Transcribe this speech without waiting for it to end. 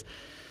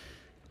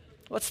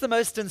What's the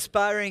most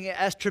inspiring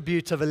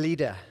attribute of a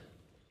leader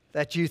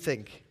that you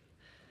think?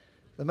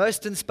 The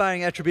most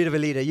inspiring attribute of a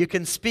leader. You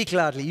can speak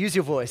loudly, use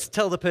your voice,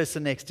 tell the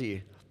person next to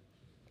you.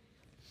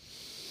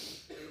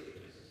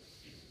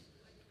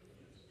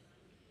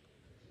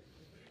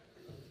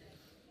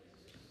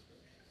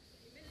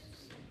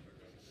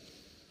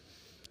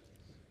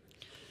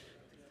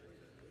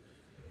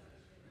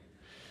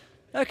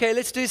 Okay,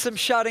 let's do some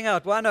shouting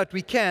out. Why not?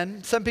 We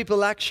can. Some people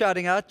like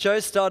shouting out. Joe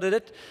started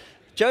it.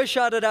 Joe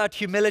shouted out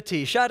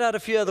humility. Shout out a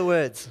few other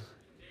words.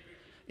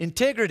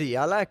 Integrity.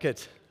 I like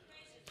it.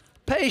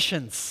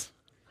 Patience.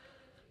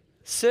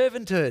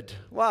 Servanthood.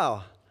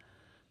 Wow.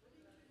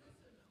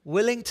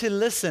 Willing to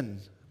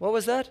listen. What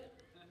was that?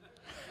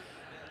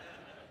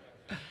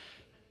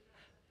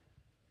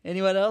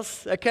 Anyone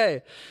else?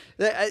 Okay.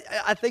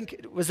 I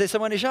think, was there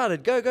someone who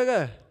shouted? Go, go,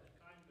 go.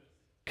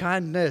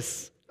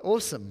 Kindness.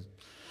 Awesome.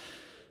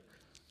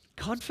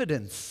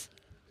 Confidence.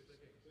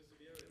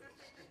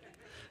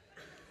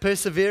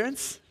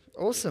 Perseverance.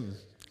 Awesome.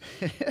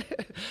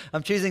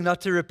 I'm choosing not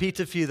to repeat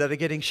a few that are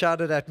getting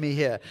shouted at me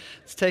here.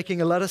 It's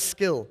taking a lot of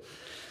skill.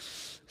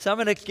 So I'm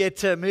going to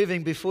get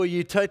moving before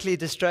you totally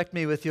distract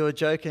me with your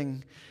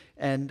joking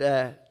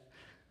and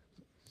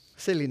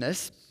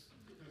silliness.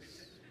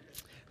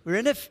 We're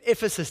in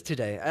Ephesus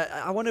today.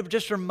 I want to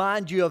just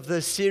remind you of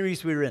the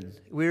series we're in.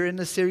 We're in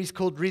a series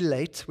called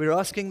Relate. We're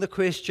asking the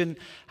question,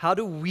 how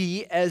do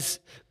we as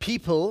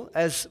people,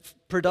 as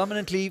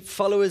predominantly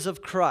followers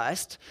of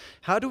Christ,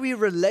 how do we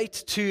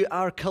relate to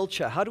our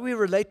culture? How do we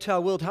relate to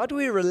our world? How do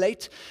we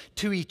relate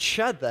to each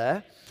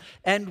other?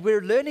 And we're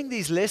learning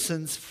these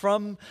lessons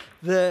from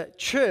the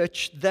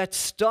church that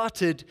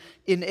started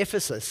in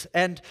Ephesus.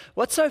 And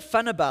what's so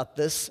fun about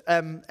this,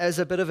 as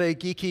a bit of a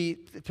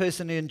geeky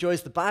person who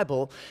enjoys the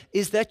Bible,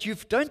 is that you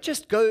don't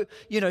just go,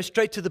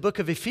 straight to the book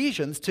of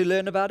Ephesians to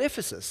learn about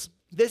Ephesus.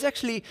 There's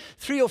actually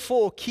 3 or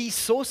 4 key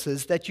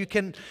sources that you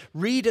can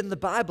read in the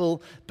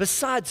Bible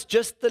besides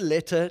just the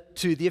letter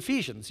to the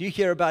Ephesians. You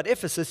hear about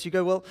Ephesus, you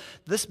go, well,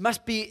 this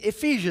must be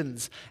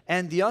Ephesians.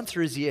 And the answer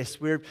is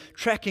yes. We're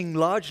tracking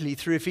largely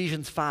through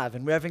Ephesians 5,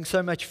 and we're having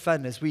so much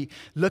fun as we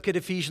look at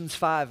Ephesians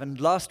 5. And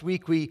last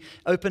week we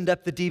opened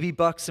up the DB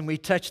box and we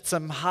touched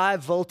some high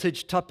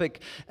voltage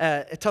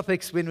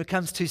topics when it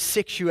comes to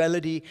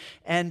sexuality.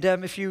 And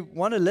if you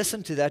want to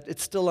listen to that,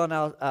 it's still on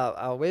our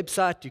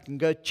website. You can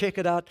go check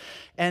it out.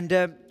 And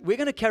we're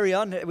going to carry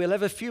on. We'll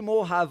have a few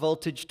more high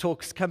voltage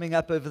talks coming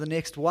up over the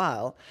next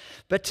while.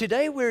 But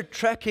today we're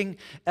tracking,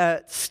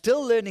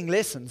 still learning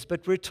lessons,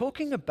 but we're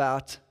talking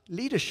about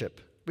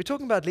leadership. We're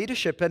talking about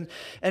leadership. And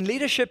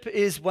leadership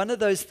is one of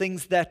those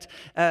things that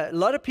a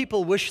lot of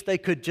people wish they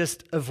could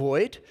just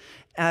avoid.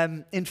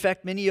 In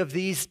fact, many of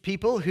these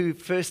people who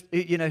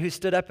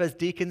stood up as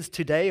deacons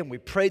today, and we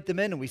prayed them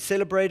in and we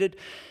celebrated,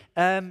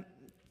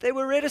 they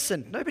were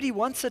reticent. Nobody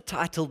wants a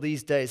title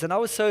these days. And I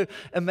was so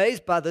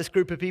amazed by this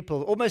group of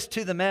people, almost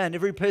to the man.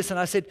 Every person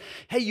I said,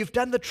 hey, you've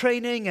done the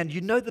training and you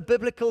know the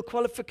biblical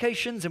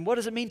qualifications and what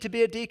does it mean to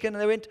be a deacon?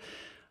 And they went,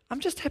 I'm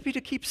just happy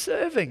to keep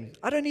serving.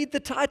 I don't need the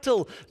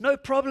title. No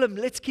problem.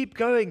 Let's keep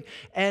going.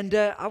 And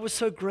I was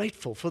so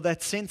grateful for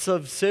that sense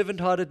of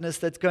servant-heartedness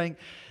that's going,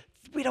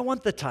 we don't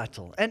want the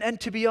title. And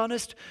to be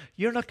honest,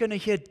 you're not going to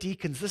hear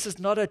deacons. This is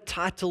not a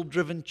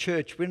title-driven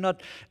church. We're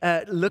not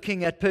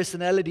looking at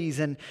personalities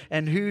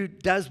and who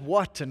does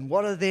what and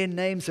what are their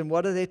names and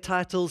what are their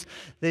titles.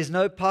 There's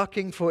no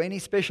parking for any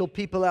special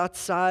people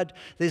outside.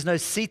 There's no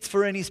seats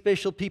for any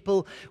special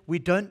people. We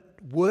don't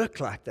work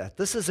like that.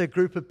 This is a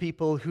group of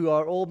people who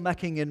are all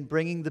mucking in,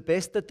 bringing the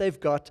best that they've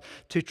got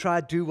to try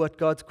to do what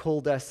God's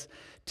called us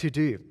to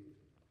do.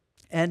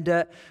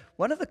 And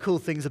one of the cool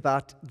things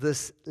about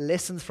this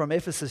Lessons from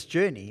Ephesus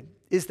journey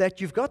is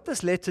that you've got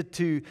this letter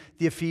to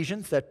the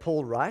Ephesians that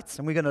Paul writes,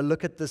 and we're going to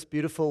look at this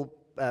beautiful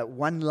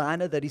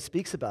one-liner that he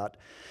speaks about.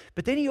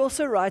 But then he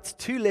also writes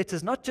 2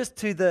 letters, not just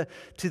to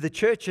the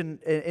church in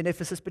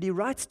Ephesus, but he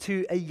writes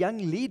to a young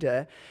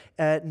leader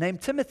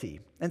named Timothy.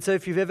 And so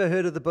if you've ever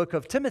heard of the book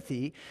of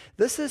Timothy,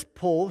 this is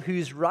Paul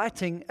who's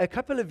writing a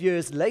couple of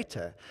years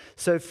later.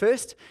 So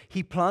first,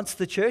 he plants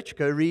the church.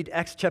 Go read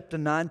Acts chapter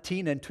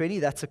 19 and 20.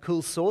 That's a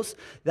cool source.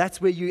 That's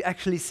where you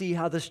actually see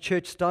how this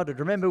church started.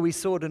 Remember, we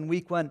saw it in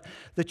week 1.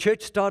 The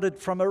church started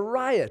from a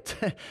riot.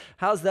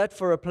 How's that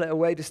for a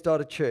way to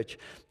start a church?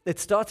 It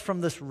starts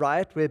from this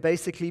riot where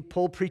basically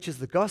Paul preaches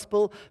the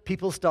gospel.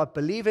 People start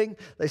believing.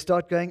 They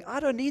start going, I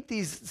don't need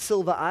these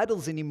silver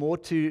idols anymore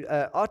to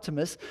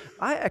Artemis.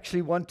 I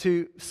actually want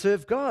to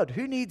serve God.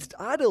 Who needs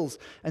idols?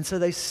 And so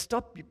they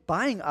stop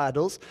buying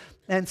idols.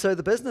 And so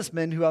the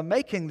businessmen who are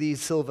making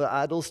these silver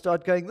idols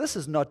start going, this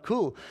is not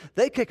cool.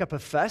 They kick up a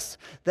fuss.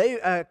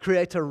 They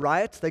create a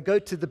riot. They go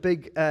to the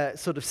big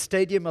sort of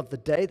stadium of the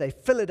day. They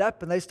fill it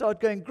up and they start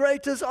going,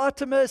 great is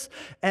Artemis.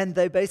 And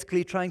they're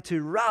basically trying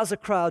to rouse a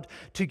crowd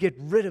to get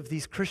rid of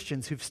these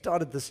Christians who've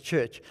started this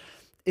church.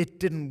 It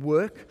didn't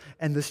work.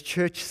 And this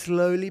church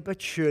slowly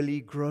but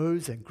surely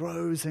grows and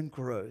grows and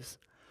grows.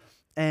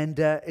 And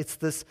it's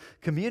this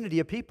community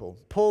of people.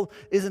 Paul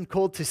isn't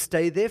called to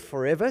stay there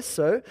forever,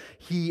 so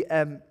he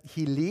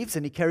leaves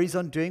and he carries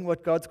on doing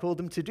what God's called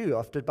him to do.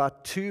 After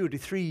about 2 to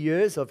 3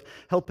 years of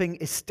helping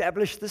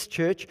establish this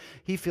church,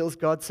 he feels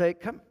God say,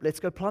 come, let's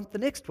go plant the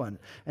next one.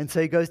 And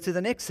so he goes to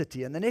the next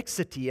city and the next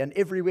city, and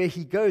everywhere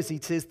he goes, he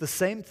says the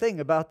same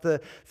thing about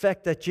the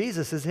fact that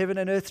Jesus is heaven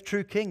and earth's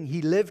true king.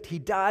 He lived, he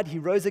died, he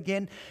rose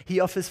again, he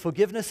offers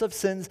forgiveness of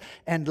sins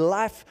and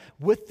life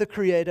with the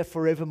Creator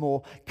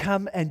forevermore.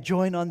 Come and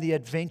join on the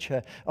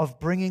adventure of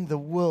bringing the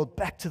world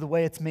back to the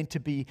way it's meant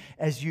to be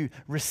as you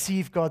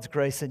receive God's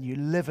grace and you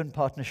live in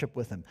partnership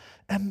with Him.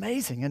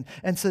 Amazing.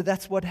 And so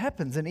that's what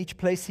happens in each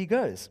place he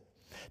goes.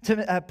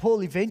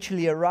 Paul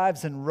eventually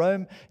arrives in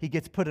Rome. He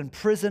gets put in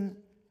prison.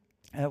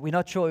 We're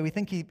not sure. We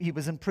think he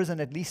was in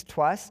prison at least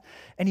twice.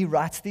 And he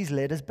writes these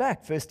letters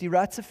back. First he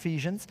writes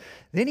Ephesians.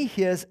 Then he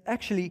hears,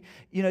 actually,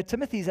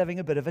 Timothy's having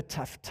a bit of a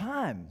tough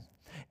time.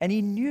 And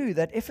he knew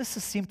that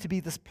Ephesus seemed to be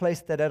this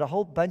place that had a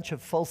whole bunch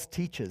of false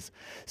teachers.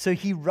 So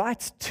he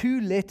writes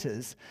 2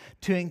 letters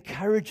to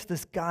encourage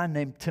this guy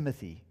named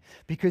Timothy,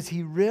 because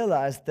he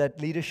realized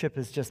that leadership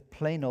is just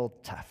plain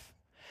old tough.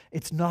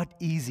 It's not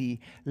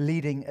easy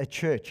leading a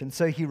church. And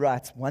so he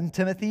writes 1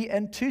 Timothy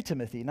and 2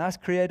 Timothy. Nice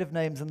creative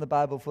names in the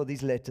Bible for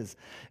these letters.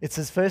 It's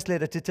his first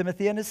letter to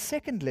Timothy and his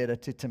second letter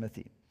to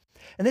Timothy.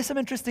 And there's some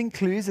interesting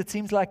clues. It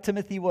seems like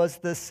Timothy was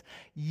this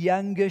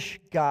youngish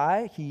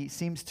guy. He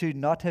seems to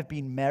not have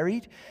been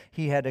married.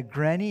 He had a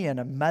granny and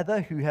a mother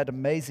who had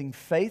amazing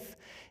faith.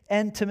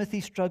 And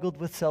Timothy struggled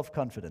with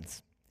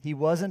self-confidence. He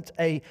wasn't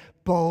a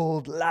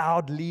bold,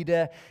 loud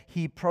leader.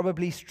 He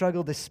probably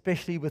struggled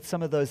especially with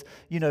some of those,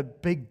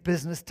 big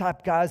business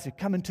type guys who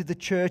come into the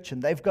church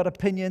and they've got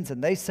opinions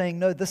and they're saying,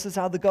 no, this is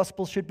how the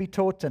gospel should be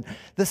taught and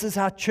this is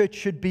how church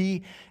should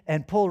be.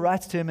 And Paul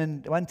writes to him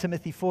in 1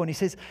 Timothy 4 and he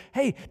says,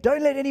 hey,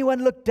 don't let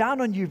anyone look down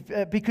on you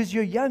because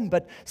you're young,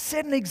 but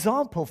set an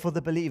example for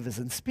the believers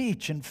in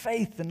speech and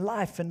faith and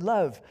life and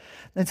love.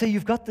 And so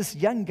you've got this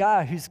young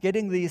guy who's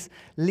getting these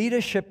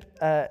leadership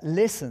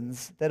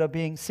lessons that are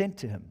being sent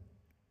to him.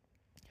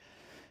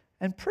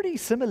 And pretty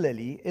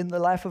similarly, in the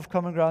life of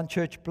Common Ground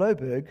Church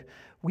Bloberg,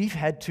 we've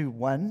had to,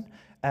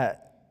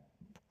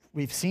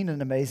 we've seen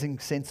an amazing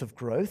sense of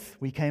growth.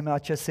 We came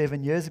out just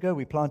 7 years ago.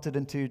 We planted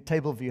into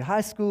Tableview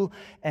High School,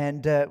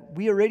 and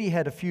we already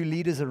had a few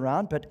leaders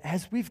around, but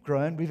as we've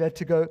grown, we've had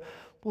to go,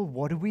 well,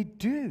 what do we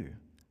do?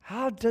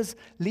 How does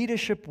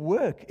leadership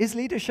work? Is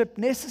leadership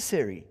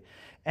necessary?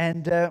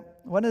 And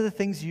one of the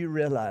things you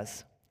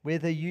realize,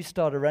 whether you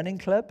start a running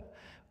club,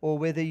 or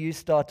whether you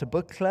start a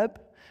book club,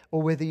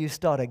 or whether you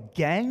start a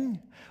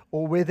gang,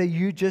 or whether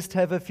you just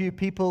have a few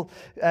people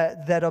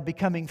that are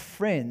becoming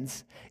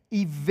friends,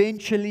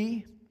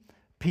 eventually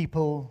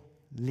people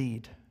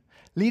lead.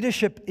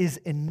 Leadership is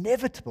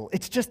inevitable.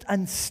 It's just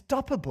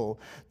unstoppable.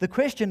 The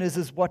question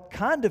is what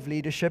kind of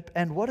leadership,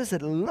 and what does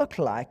it look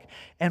like,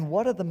 and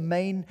what are the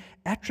main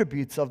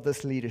attributes of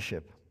this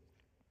leadership?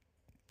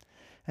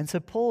 And so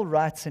Paul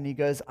writes and he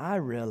goes, I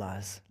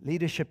realize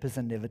leadership is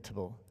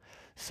inevitable.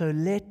 So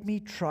let me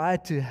try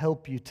to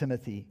help you,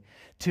 Timothy,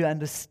 to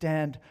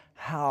understand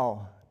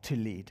how to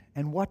lead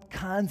and what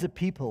kinds of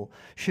people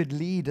should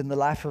lead in the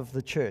life of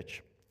the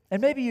church.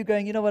 And maybe you're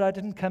going, you know what, I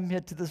didn't come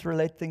here to this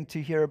Relate thing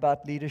to hear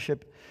about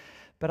leadership,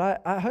 but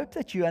I hope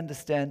that you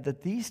understand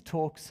that these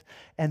talks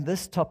and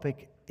this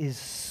topic is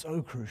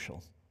so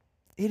crucial.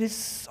 It is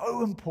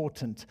so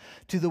important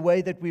to the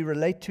way that we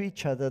relate to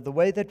each other, the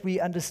way that we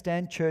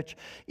understand church,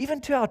 even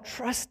to our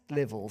trust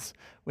levels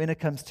when it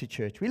comes to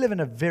church. We live in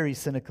a very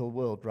cynical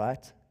world,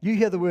 right? You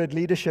hear the word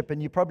leadership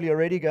and you're probably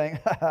already going,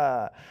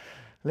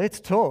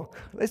 let's talk.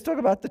 Let's talk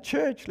about the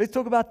church. Let's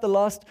talk about the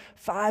last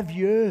 5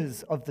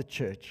 years of the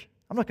church.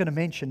 I'm not going to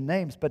mention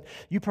names, but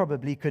you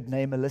probably could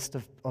name a list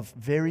of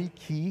very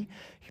key,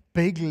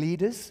 big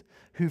leaders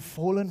who've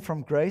fallen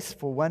from grace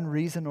for one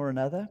reason or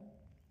another.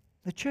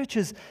 The church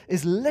is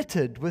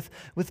littered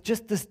with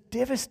just this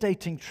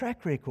devastating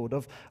track record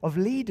of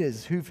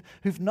leaders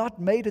who've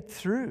not made it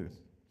through.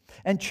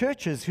 And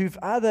churches who've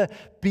either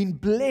been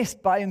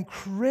blessed by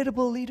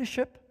incredible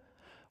leadership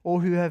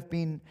or who have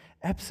been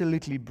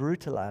absolutely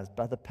brutalized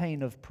by the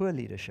pain of poor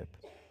leadership.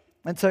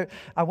 And so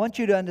I want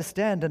you to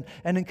understand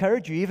and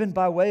encourage you, even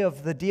by way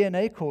of the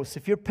DNA course,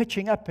 if you're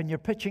pitching up and you're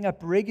pitching up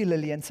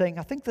regularly and saying,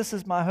 I think this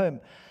is my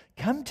home,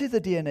 come to the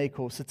DNA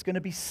course. It's going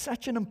to be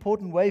such an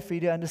important way for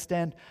you to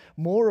understand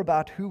more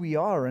about who we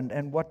are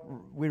and what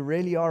we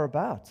really are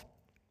about,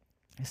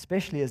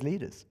 especially as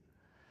leaders.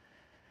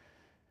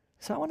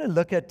 So I want to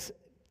look at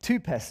 2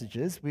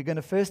 passages. We're going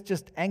to first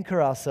just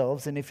anchor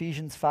ourselves in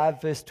Ephesians 5,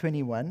 verse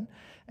 21.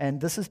 And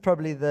this is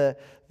probably the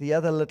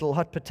other little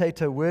hot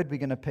potato word we're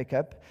going to pick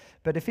up.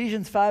 But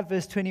Ephesians 5,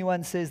 verse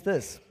 21 says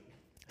this: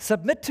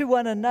 submit to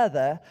one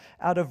another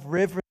out of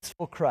reverence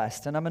for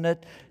Christ. And I'm going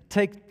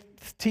to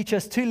teach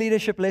us 2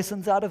 leadership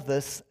lessons out of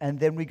this, and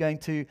then we're going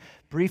to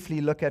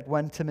briefly look at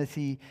 1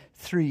 Timothy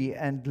 3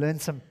 and learn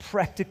some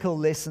practical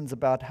lessons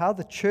about how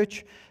the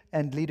church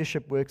and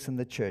leadership works in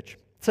the church.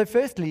 So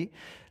firstly,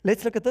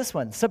 let's look at this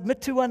one.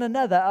 Submit to one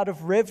another out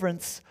of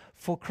reverence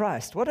for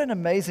Christ. What an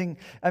amazing,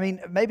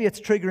 maybe it's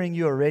triggering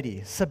you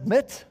already.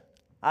 Submit.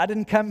 I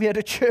didn't come here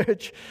to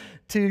church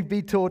to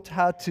be taught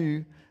how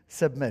to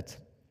submit.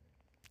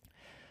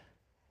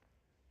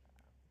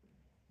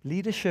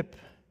 Leadership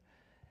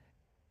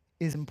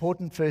is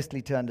important,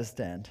 firstly, to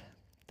understand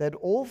that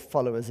all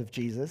followers of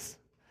Jesus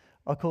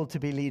are called to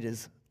be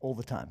leaders all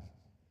the time.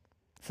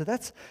 So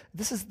this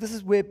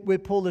is where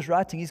Paul is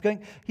writing.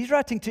 He's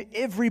writing to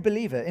every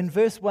believer. In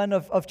verse 1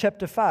 of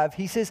chapter 5,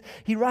 he says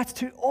he writes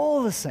to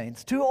all the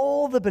saints, to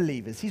all the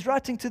believers. He's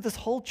writing to this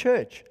whole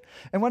church.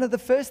 And one of the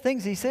first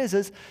things he says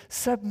is,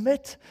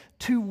 submit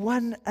to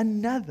one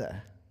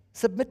another.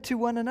 Submit to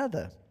one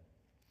another.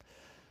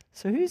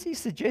 So who's he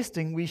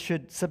suggesting we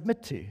should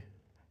submit to?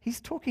 He's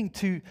talking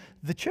to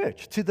the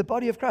church, to the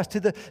body of Christ,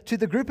 to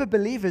the group of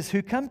believers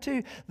who come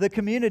to the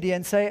community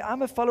and say,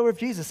 I'm a follower of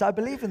Jesus. I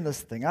believe in this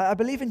thing. I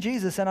believe in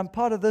Jesus, and I'm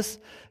part of this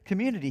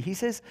community. He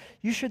says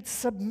you should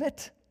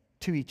submit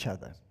to each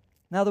other.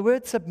 Now, the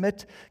word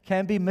submit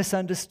can be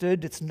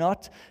misunderstood. It's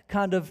not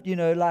kind of,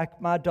 like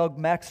my dog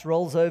Max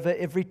rolls over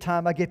every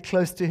time I get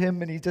close to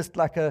him and he's just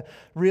like a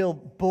real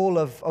ball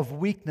of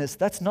weakness.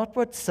 That's not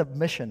what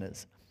submission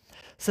is.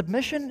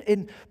 Submission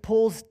in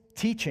Paul's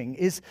teaching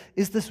is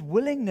this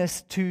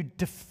willingness to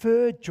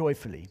defer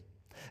joyfully.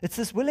 It's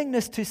this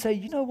willingness to say,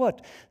 you know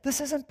what, this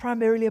isn't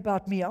primarily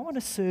about me. I want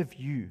to serve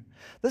you.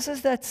 This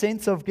is that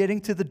sense of getting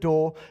to the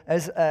door,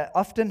 as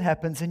often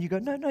happens, and you go,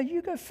 no,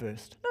 you go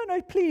first.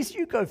 No, please,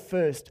 you go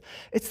first.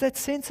 It's that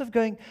sense of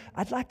going,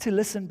 I'd like to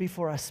listen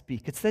before I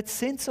speak. It's that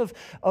sense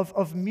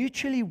of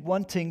mutually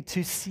wanting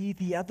to see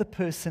the other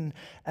person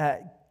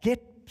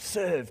get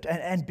served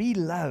and be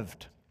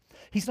loved.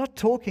 He's not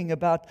talking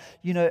about,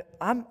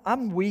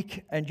 I'm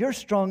weak and you're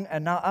strong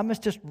and now I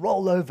must just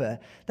roll over.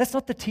 That's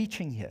not the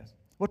teaching here.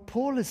 What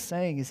Paul is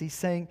saying is he's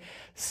saying,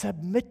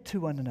 submit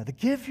to one another.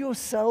 Give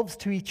yourselves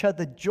to each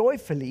other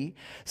joyfully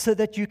so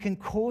that you can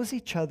cause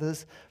each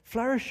other's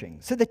flourishing,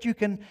 so that you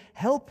can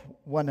help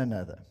one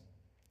another.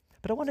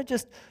 But I want to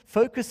just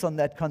focus on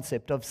that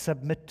concept of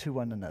submit to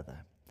one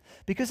another,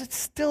 because it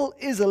still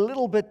is a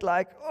little bit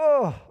like,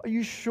 are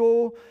you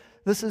sure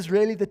this is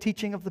really the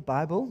teaching of the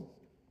Bible?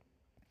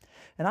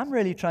 And I'm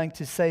really trying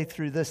to say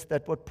through this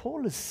that what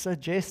Paul is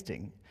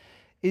suggesting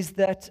is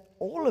that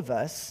all of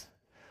us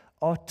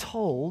are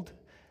told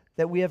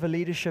that we have a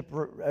leadership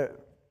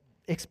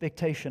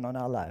expectation on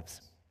our lives.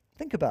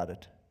 Think about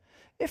it.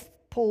 If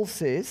Paul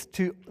says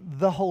to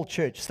the whole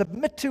church,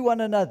 submit to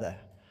one another,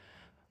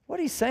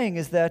 what he's saying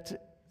is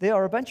that there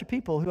are a bunch of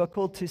people who are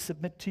called to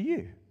submit to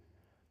you.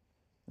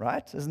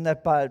 Right? Isn't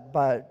that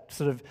by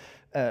sort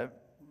of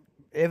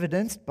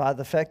evidenced by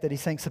the fact that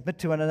he's saying submit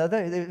to one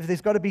another?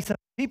 There's got to be some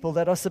people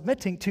that are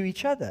submitting to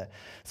each other.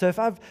 So if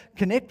I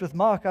connect with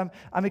Mark,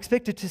 I'm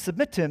expected to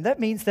submit to him. That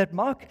means that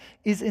Mark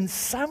is in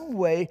some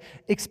way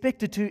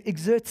expected to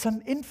exert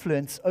some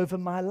influence over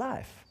my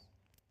life.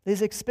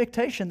 There's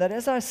expectation that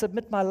as I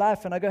submit my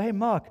life and I go, hey,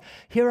 Mark,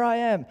 here I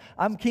am.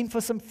 I'm keen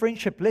for some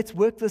friendship. Let's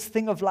work this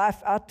thing of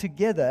life out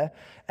together.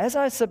 As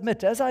I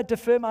submit, as I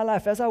defer my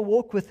life, as I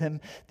walk with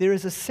him, there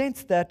is a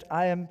sense that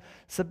I am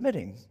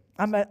submitting.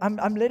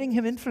 I'm letting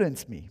him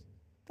influence me.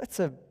 That's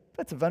a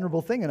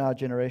vulnerable thing in our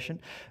generation.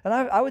 And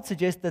I would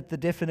suggest that the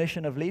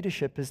definition of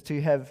leadership is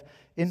to have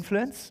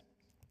influence,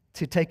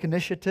 to take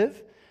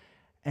initiative,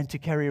 and to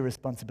carry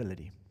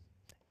responsibility.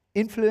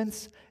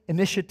 Influence,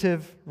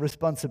 initiative,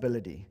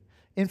 responsibility.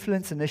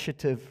 Influence,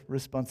 initiative,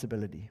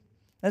 responsibility.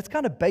 And it's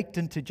kind of baked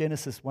into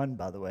Genesis 1,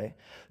 by the way.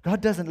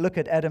 God doesn't look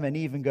at Adam and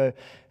Eve and go,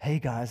 hey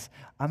guys,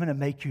 I'm going to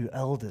make you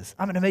elders.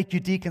 I'm going to make you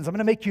deacons. I'm going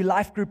to make you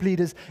life group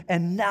leaders.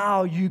 And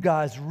now you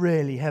guys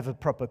really have a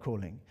proper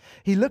calling.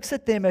 He looks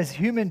at them as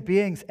human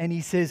beings and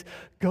he says,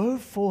 go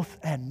forth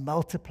and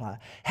multiply.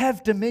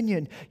 Have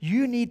dominion.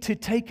 You need to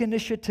take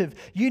initiative.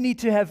 You need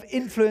to have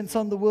influence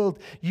on the world.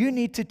 You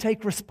need to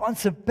take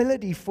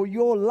responsibility for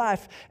your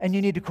life and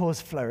you need to cause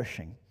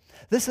flourishing.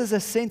 This is a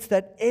sense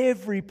that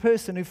every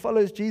person who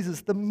follows Jesus,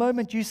 the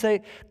moment you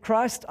say,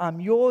 Christ, I'm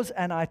yours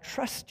and I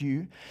trust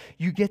you,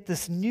 you get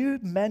this new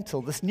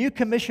mantle, this new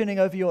commissioning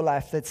over your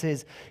life that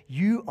says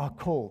you are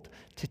called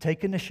to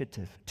take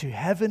initiative, to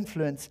have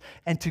influence,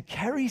 and to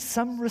carry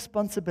some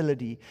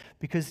responsibility,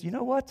 because you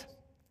know what?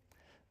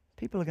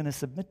 People are going to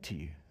submit to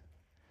you.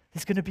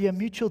 There's going to be a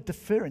mutual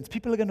deference.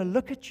 People are going to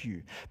look at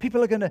you.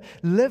 People are going to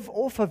live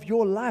off of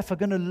your life, are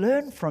going to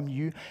learn from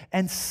you,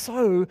 and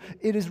so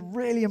it is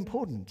really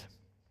important.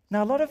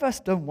 Now, a lot of us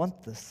don't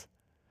want this.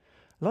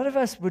 A lot of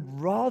us would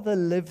rather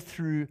live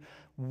through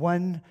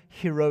one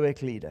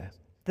heroic leader.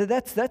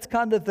 That's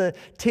kind of the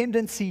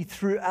tendency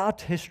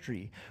throughout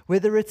history,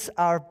 whether it's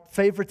our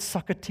favorite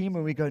soccer team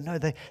and we go, no,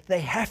 they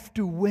have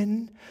to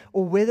win,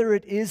 or whether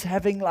it is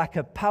having like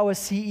a power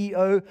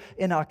CEO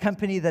in our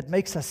company that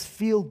makes us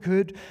feel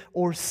good,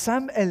 or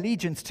some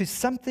allegiance to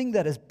something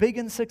that is big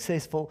and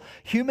successful.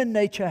 Human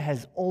nature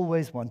has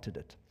always wanted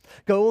it.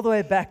 Go all the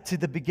way back to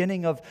the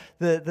beginning of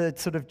the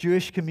sort of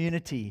Jewish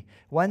community.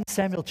 1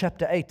 Samuel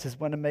chapter 8 is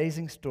one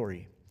amazing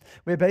story,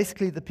 where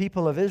basically the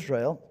people of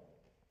Israel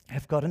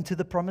have gotten to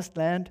the promised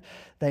land.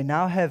 They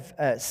now have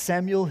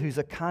Samuel, who's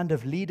a kind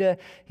of leader.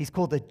 He's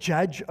called the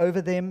judge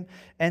over them.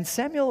 And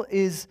Samuel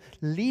is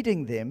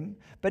leading them,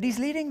 but he's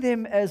leading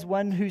them as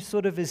one who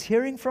sort of is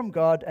hearing from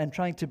God and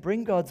trying to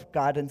bring God's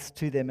guidance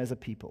to them as a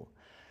people.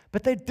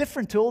 But they're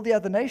different to all the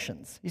other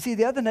nations. You see,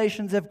 the other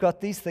nations have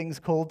got these things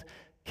called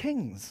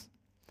kings.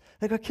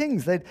 They've got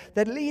kings that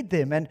lead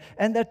them and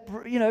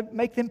that,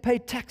 make them pay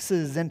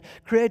taxes and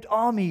create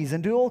armies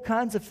and do all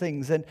kinds of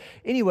things. And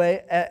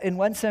anyway, in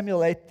 1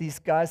 Samuel 8, these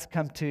guys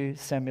come to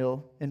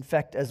Samuel. In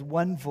fact, as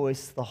one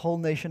voice, the whole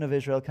nation of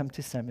Israel come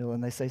to Samuel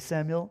and they say,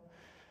 Samuel,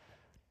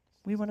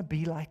 we want to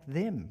be like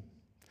them.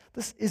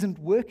 This isn't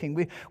working.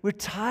 We're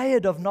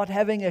tired of not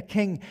having a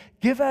king.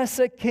 Give us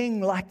a king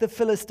like the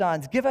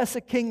Philistines. Give us a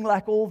king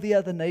like all the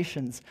other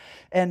nations.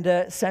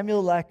 And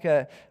Samuel, like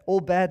all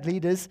bad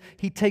leaders,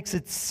 he takes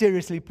it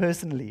seriously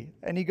personally.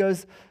 And he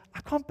goes, I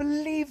can't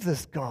believe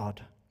this,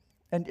 God.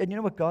 And you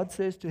know what God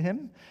says to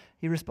him?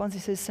 He responds, he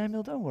says,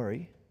 Samuel, don't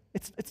worry.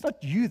 It's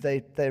not you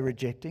they're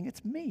rejecting,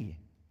 it's me.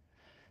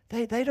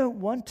 They don't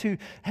want to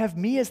have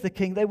me as the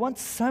king. They want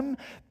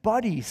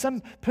somebody,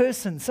 some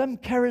person, some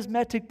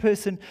charismatic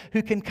person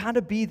who can kind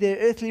of be their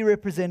earthly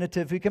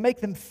representative, who can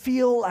make them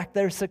feel like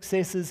they're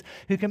successes,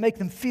 who can make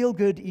them feel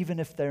good even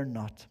if they're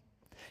not.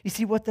 You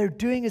see, what they're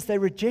doing is they're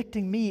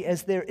rejecting me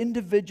as their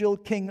individual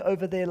king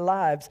over their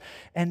lives,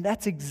 and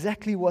that's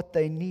exactly what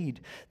they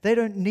need. They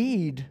don't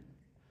need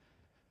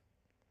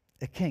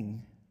a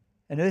king,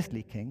 an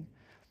earthly king.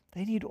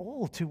 They need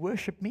all to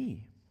worship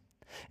me.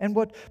 And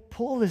what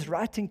Paul is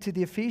writing to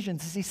the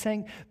Ephesians is he's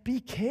saying, be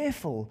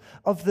careful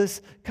of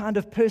this kind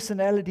of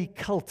personality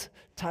cult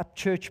type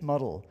church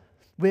model,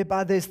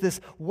 whereby there's this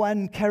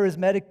one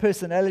charismatic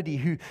personality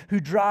who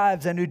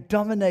drives and who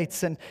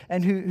dominates and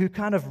who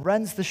kind of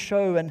runs the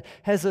show and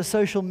has a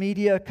social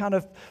media kind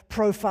of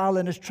profile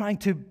and is trying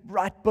to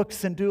write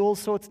books and do all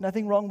sorts.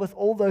 Nothing wrong with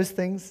all those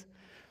things.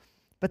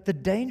 But the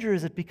danger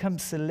is it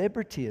becomes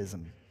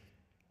celebrityism.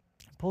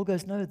 Paul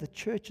goes, no, the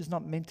church is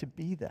not meant to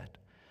be that.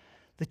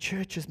 The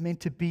church is meant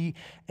to be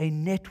a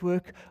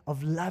network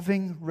of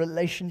loving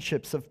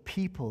relationships of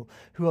people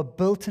who are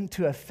built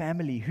into a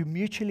family, who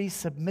mutually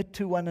submit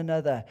to one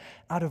another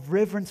out of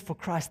reverence for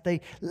Christ.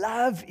 They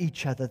love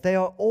each other. They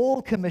are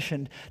all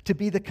commissioned to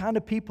be the kind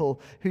of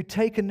people who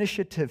take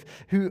initiative,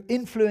 who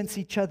influence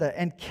each other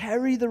and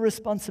carry the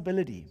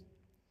responsibility.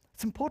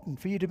 It's important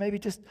for you to maybe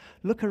just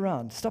look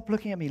around. Stop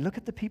looking at me. Look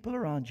at the people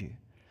around you.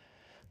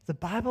 The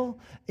Bible,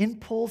 in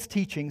Paul's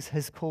teachings,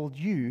 has called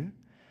you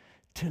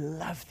to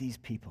love these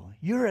people.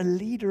 You're a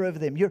leader over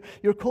them.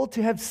 You're called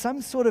to have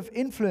some sort of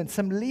influence,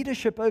 some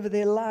leadership over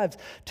their lives,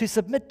 to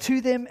submit to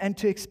them and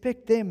to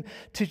expect them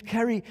to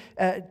carry,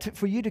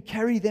 for you to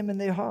carry them in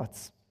their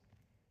hearts.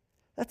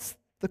 That's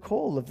the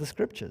call of the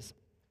Scriptures.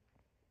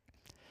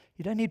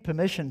 You don't need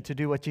permission to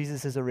do what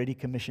Jesus has already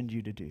commissioned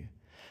you to do,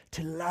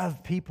 to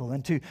love people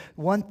and to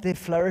want their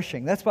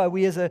flourishing. That's why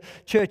we as a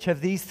church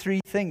have these three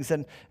things,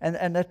 and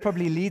that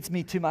probably leads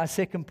me to my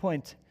second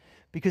point.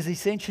 Because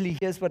essentially,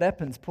 here's what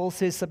happens. Paul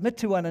says, submit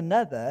to one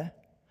another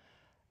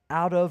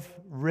out of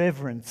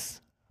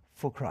reverence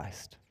for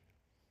Christ.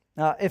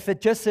 Now, if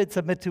it just said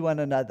submit to one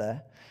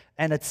another,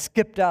 and it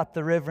skipped out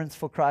the reverence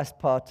for Christ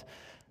part,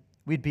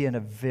 we'd be in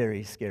a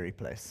very scary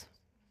place.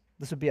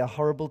 This would be a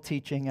horrible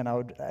teaching, and I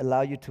would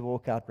allow you to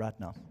walk out right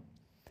now.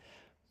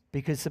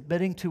 Because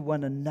submitting to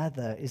one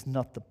another is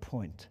not the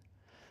point.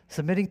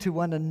 Submitting to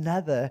one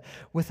another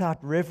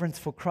without reverence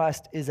for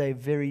Christ is a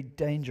very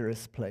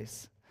dangerous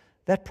place.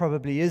 That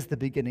probably is the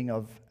beginning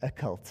of a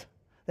cult.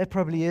 That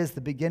probably is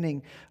the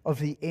beginning of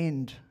the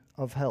end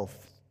of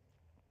health.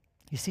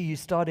 You see, you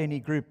start any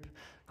group,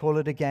 call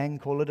it a gang,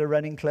 call it a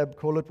running club,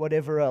 call it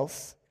whatever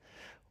else.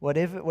 What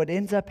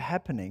ends up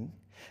happening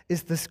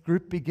is this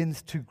group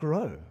begins to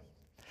grow.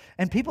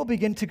 And people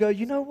begin to go,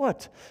 you know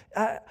what?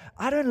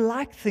 I don't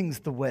like things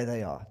the way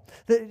they are.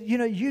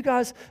 You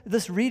guys,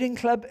 this reading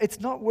club, it's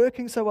not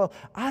working so well.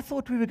 I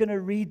thought we were going to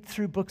read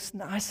through books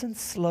nice and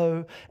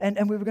slow,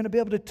 and we were going to be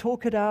able to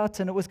talk it out,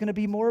 and it was going to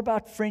be more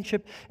about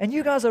friendship. And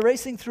you guys are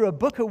racing through a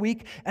book a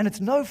week, and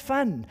it's no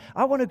fun.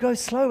 I want to go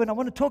slow, and I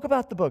want to talk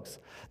about the books.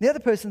 The other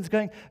person's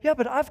going, yeah,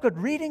 but I've got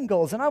reading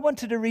goals, and I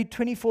wanted to read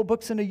 24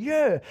 books in a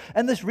year.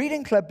 And this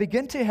reading club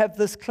begin to have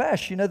this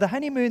clash. The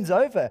honeymoon's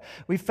over.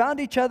 We found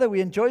each other.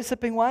 We enjoy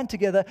sipping wine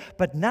together,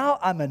 but now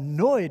I'm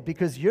annoyed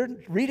because you're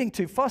reading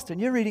too fast and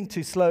you're reading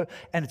too slow,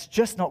 and it's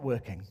just not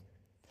working.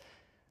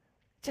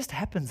 It just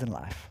happens in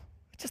life.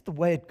 It's just the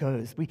way it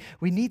goes.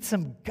 We need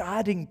some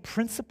guiding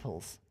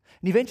principles.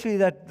 And eventually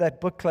that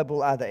book club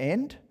will either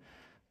end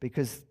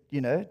because,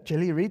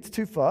 Jelly reads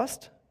too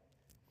fast.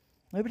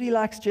 Nobody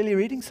likes Jelly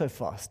reading so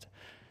fast.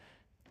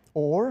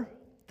 Or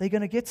they're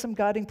going to get some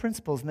guiding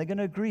principles and they're going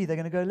to agree. They're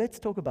going to go, let's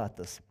talk about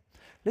this.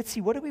 Let's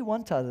see, what do we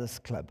want out of this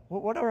club?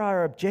 What are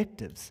our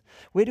objectives?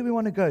 Where do we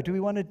want to go? Do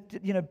we want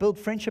to, build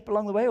friendship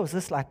along the way, or is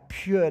this like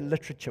pure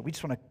literature? We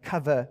just want to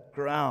cover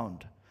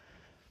ground.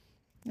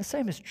 The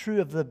same is true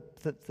of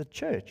the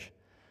church.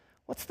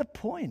 What's the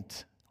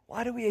point?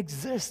 Why do we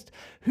exist?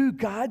 Who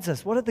guides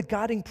us? What are the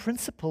guiding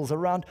principles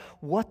around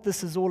what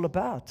this is all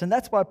about? And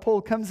that's why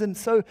Paul comes in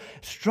so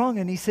strong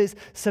and he says,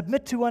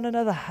 submit to one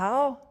another.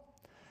 How?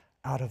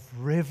 Out of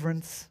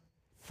reverence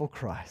for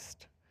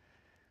Christ.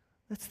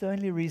 That's the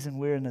only reason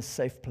we're in a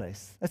safe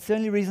place. That's the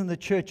only reason the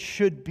church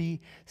should be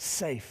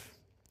safe.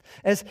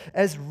 As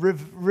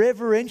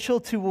reverential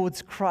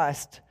towards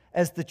Christ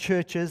as the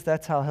church is,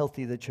 that's how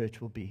healthy the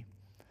church will be.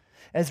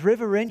 As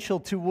reverential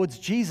towards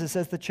Jesus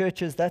as the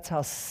church is, that's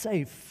how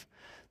safe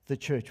the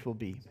church will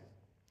be.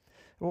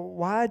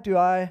 Why do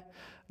I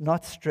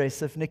not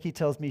stress if Nikki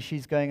tells me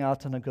she's going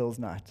out on a girls'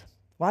 night?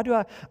 Why do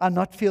I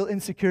not feel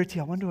insecurity?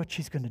 I wonder what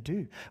she's going to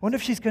do. I wonder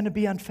if she's going to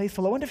be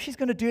unfaithful. I wonder if she's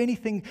going to do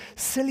anything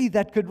silly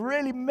that could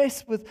really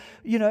mess with,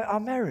 our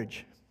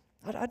marriage.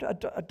 I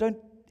don't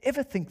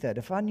ever think that.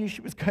 If I knew she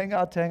was going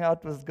out to hang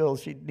out with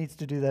girls, she needs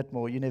to do that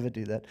more. You never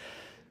do that.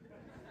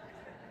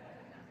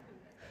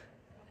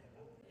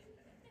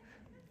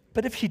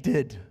 But if she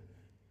did,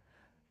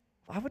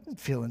 I wouldn't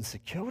feel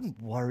insecure. I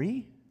wouldn't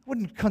worry. I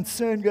wouldn't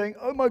concern going,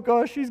 oh my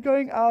gosh, she's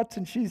going out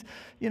and she's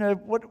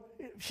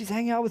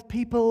hanging out with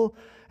people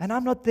and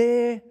I'm not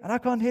there and I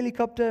can't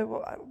helicopter.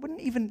 Well, I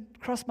wouldn't even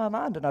cross my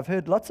mind. And I've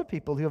heard lots of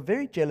people who are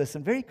very jealous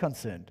and very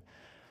concerned.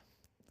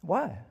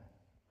 Why?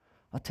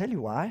 I'll tell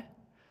you why.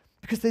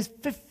 Because there's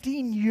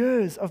 15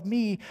 years of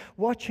me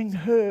watching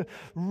her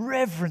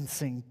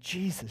reverencing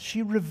Jesus.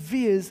 She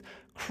reveres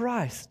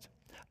Christ.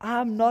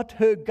 I'm not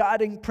her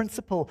guiding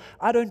principle.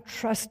 I don't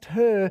trust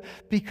her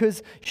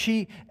because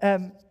she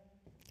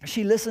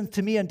listens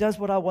to me and does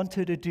what I want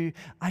her to do.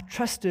 I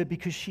trust her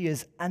because she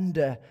is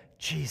under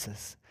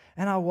Jesus.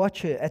 And I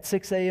watch her at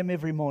 6 a.m.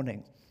 every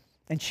morning.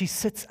 And she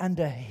sits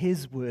under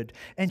His word.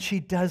 And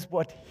she does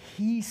what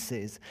He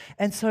says.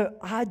 And so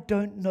I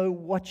don't know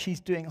what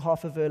she's doing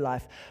half of her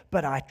life.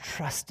 But I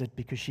trust it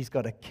because she's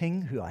got a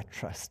king who I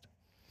trust.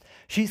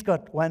 She's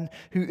got one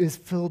who is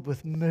filled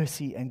with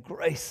mercy and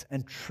grace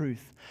and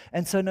truth.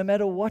 And so no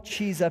matter what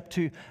she's up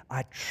to,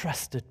 I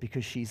trust it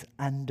because she's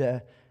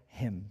under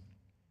Him.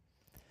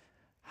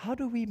 How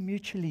do we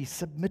mutually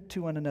submit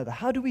to one another?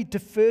 How do we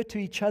defer to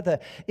each other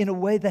in a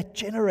way that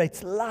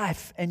generates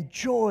life and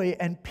joy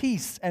and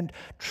peace and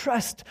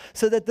trust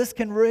so that this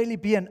can really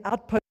be an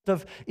outpost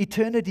of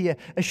eternity,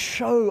 a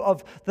show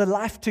of the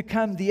life to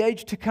come, the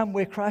age to come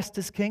where Christ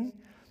is King?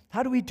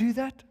 How do we do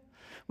that?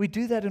 We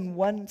do that in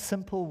one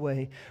simple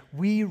way.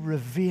 We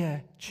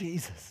revere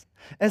Jesus.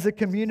 As a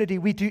community,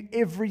 we do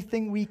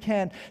everything we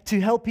can to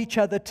help each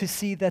other to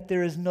see that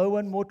there is no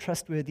one more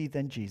trustworthy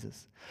than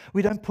Jesus.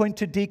 We don't point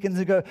to deacons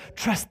and go,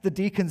 trust the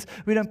deacons.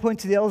 We don't point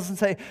to the elders and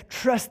say,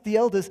 trust the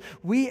elders.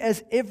 We,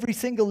 as every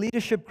single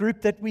leadership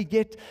group that we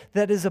get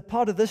that is a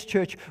part of this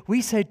church,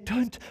 we say,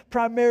 don't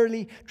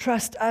primarily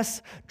trust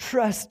us,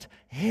 trust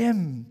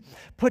Him.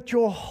 Put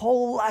your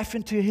whole life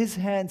into His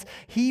hands.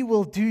 He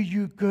will do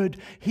you good.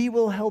 He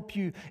will help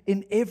you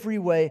in every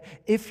way.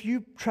 If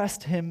you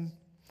trust Him,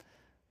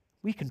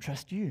 we can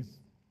trust you.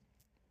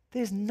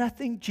 There's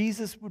nothing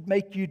Jesus would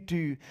make you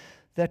do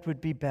that would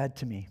be bad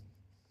to me.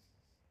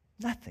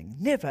 Nothing.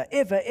 Never,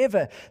 ever,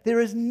 ever. There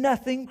is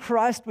nothing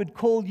Christ would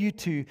call you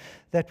to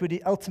that would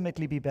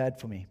ultimately be bad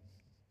for me.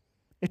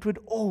 It would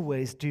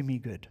always do me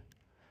good.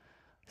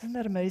 Isn't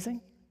that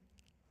amazing?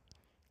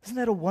 Isn't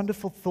that a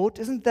wonderful thought?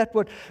 Isn't that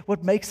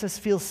what makes us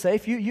feel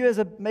safe? You as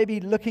a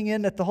maybe looking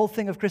in at the whole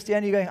thing of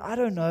Christianity going, I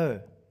don't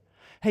know.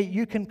 Hey,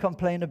 you can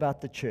complain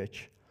about the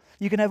church.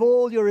 You can have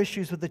all your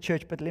issues with the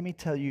church, but let me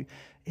tell you,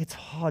 it's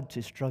hard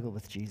to struggle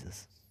with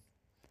Jesus.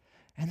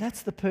 And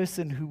that's the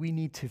person who we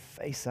need to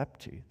face up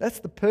to. That's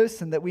the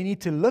person that we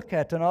need to look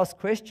at and ask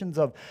questions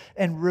of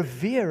and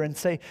revere and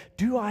say,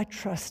 do I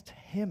trust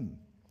Him?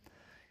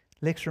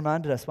 Lex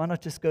reminded us, why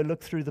not just go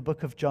look through the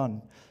book of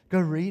John? Go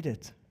read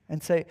it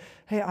and say,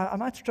 hey, I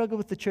might struggle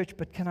with the church,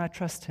 but can I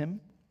trust Him?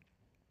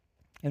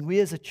 And we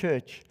as a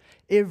church,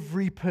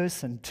 every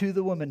person, to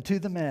the woman, to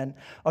the man,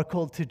 are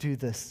called to do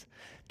this,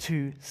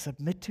 to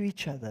submit to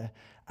each other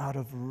out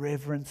of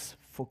reverence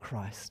for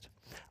Christ.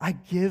 I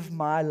give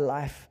my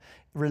life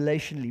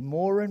relationally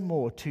more and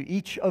more to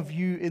each of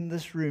you in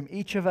this room,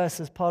 each of us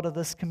as part of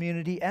this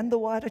community and the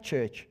wider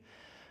church,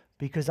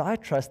 because I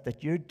trust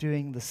that you're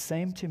doing the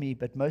same to me,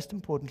 but most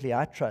importantly,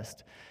 I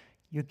trust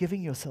you're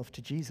giving yourself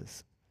to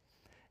Jesus.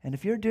 And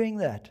if you're doing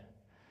that,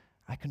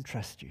 I can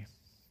trust you.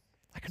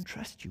 I can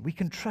trust you. We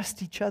can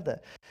trust each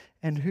other.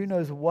 And who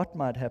knows what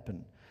might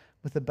happen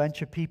with a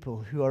bunch of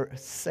people who are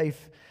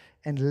safe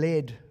and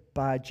led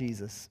by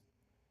Jesus.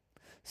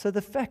 So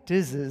the fact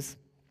is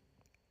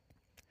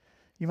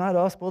you might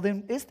ask, well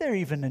then, is there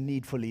even a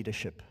need for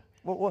leadership?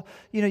 Well,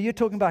 you're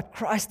talking about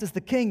Christ as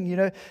the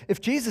king.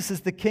 If Jesus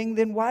is the king,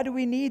 then why do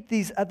we need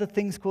these other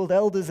things called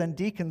elders and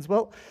deacons?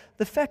 Well,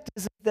 the fact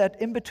is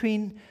that in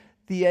between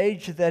the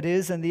age that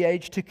is and the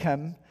age to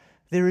come,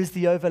 there is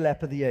the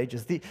overlap of the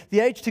ages. The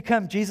age to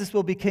come, Jesus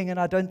will be king, and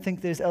I don't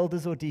think there's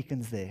elders or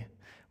deacons there.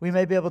 We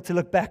may be able to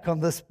look back on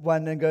this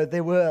one and go,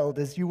 there were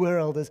elders, you were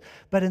elders.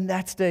 But in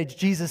that stage,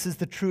 Jesus is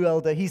the true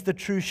elder. He's the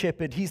true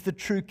shepherd. He's the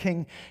true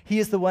king. He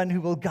is the one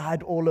who will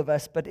guide all of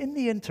us. But in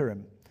the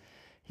interim,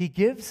 He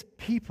gives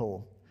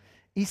people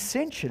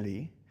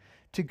essentially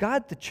to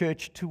guide the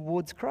church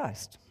towards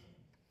Christ.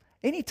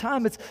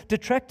 Anytime it's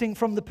detracting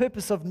from the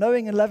purpose of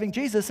knowing and loving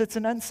Jesus, it's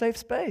an unsafe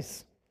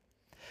space.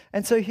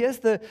 And so here's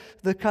the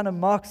kind of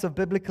marks of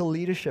biblical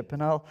leadership,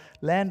 and I'll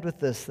land with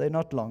this. They're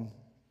not long.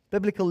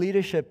 Biblical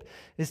leadership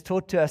is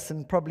taught to us,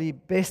 and probably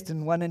best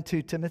in 1 and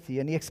 2 Timothy.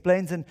 And he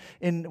explains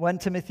in 1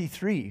 Timothy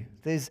 3,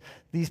 there's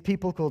these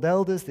people called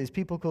elders, there's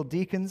people called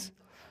deacons.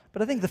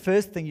 But I think the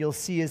first thing you'll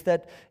see is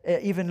that,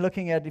 even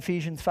looking at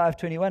Ephesians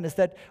 5:21, is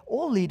that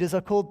all leaders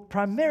are called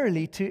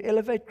primarily to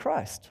elevate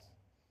Christ.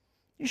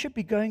 You should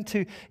be going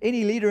to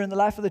any leader in the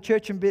life of the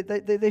church, and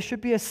there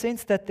should be a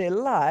sense that their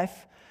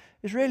life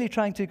is really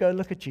trying to go,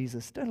 look at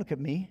Jesus, don't look at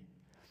me.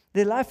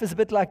 Their life is a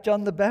bit like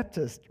John the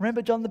Baptist.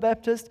 Remember John the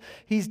Baptist?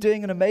 He's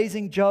doing an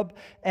amazing job,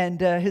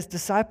 and his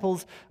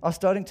disciples are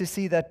starting to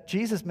see that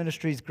Jesus'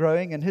 ministry is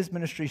growing and his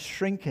ministry is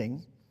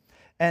shrinking.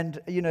 And,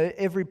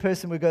 every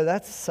person would go,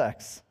 that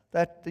sucks.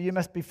 That you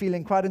must be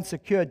feeling quite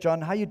insecure, John.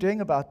 How are you doing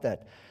about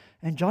that?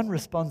 And John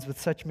responds with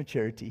such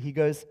maturity. He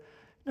goes,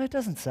 no, it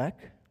doesn't suck.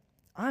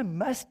 I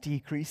must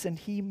decrease and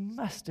he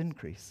must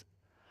increase.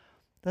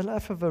 The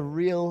life of a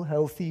real,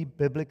 healthy,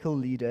 biblical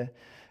leader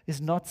is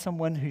not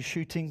someone who's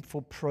shooting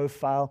for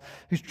profile,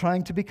 who's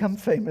trying to become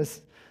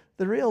famous.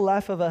 The real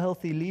life of a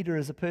healthy leader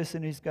is a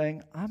person who's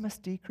going, I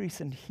must decrease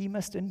and he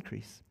must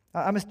increase.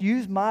 I must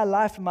use my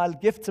life and my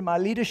gifts and my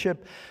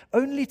leadership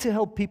only to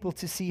help people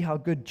to see how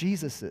good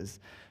Jesus is,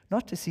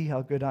 not to see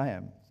how good I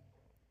am.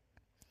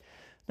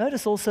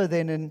 Notice also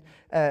then in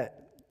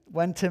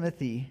 1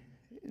 Timothy,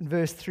 in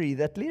verse 3,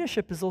 that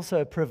leadership is also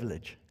a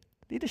privilege.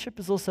 Leadership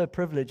is also a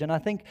privilege, and I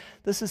think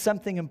this is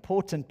something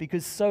important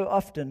because so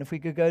often, if we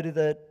could go to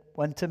the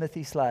 1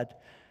 Timothy slide,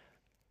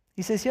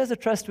 he says, here's a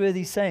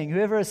trustworthy saying,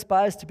 whoever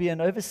aspires to be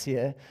an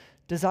overseer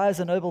desires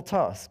a noble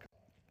task.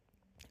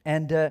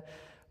 And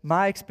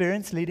my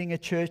experience leading a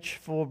church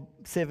for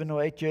 7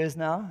 or 8 years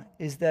now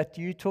is that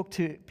you talk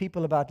to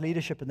people about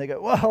leadership and they go,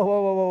 whoa, whoa,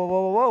 whoa, whoa,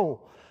 whoa,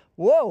 whoa,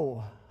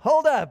 whoa,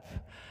 hold up.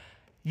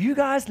 You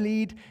guys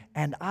lead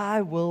and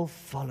I will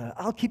follow.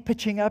 I'll keep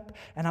pitching up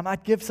and I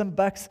might give some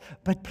bucks,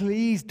 but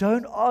please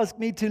don't ask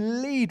me to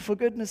lead for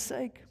goodness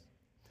sake.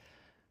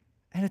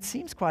 And it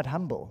seems quite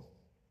humble,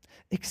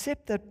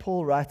 except that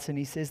Paul writes and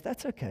he says,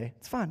 that's okay,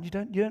 it's fine, you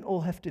don't all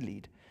have to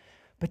lead.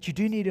 But you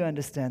do need to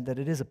understand that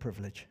it is a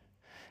privilege.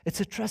 It's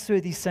a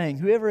trustworthy saying.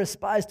 Whoever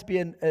aspires to be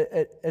an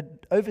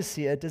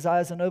overseer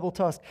desires a noble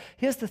task.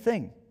 Here's the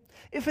thing.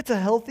 If it's a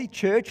healthy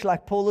church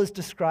like Paul is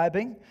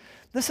describing,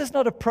 this is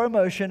not a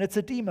promotion, it's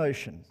a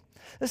demotion.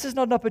 This is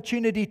not an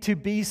opportunity to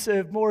be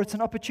served more, it's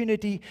an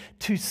opportunity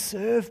to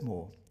serve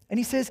more. And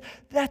he says,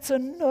 that's a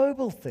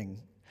noble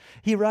thing.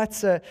 He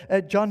writes,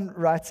 John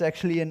writes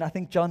actually in, I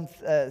think,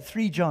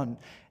 3 John,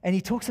 and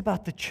he talks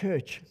about the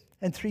church.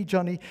 And 3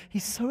 John,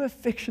 he's so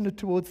affectionate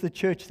towards the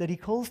church that he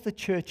calls the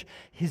church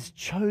his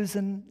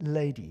chosen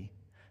lady.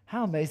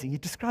 How amazing. He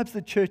describes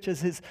the church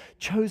as his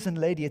chosen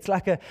lady. It's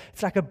like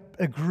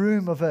a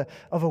groom of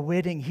a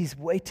wedding. He's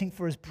waiting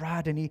for his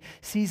bride, and he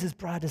sees his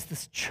bride as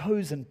this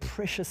chosen,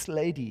 precious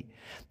lady.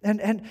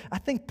 And I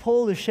think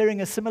Paul is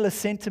sharing a similar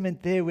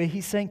sentiment there where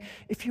he's saying,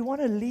 if you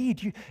want to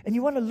lead, and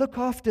you want to look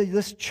after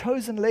this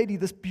chosen lady,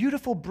 this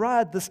beautiful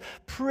bride, this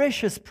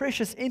precious,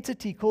 precious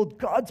entity called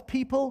God's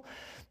people,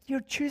 you're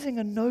choosing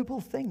a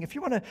noble thing. If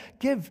you want to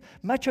give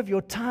much of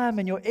your time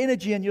and your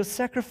energy and your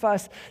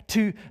sacrifice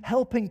to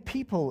helping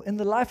people in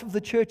the life of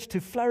the church to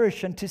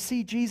flourish and to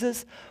see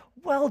Jesus,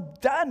 well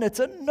done. It's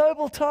a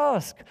noble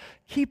task.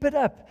 Keep it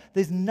up.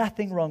 There's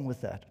nothing wrong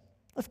with that.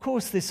 Of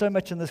course, there's so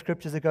much in the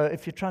scriptures that go,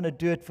 if you're trying to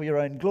do it for your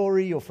own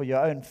glory or for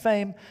your own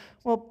fame,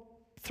 well,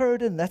 throw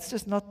it in.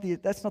 That's not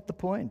the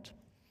point.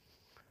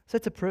 So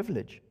it's a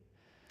privilege.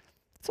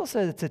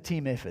 It's a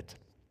team effort.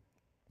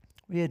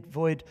 We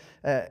avoid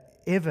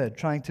ever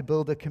trying to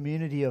build a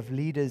community of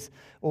leaders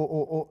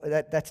or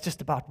that's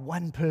just about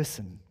one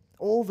person.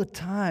 All the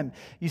time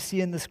you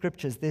see in the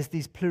scriptures, there's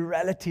this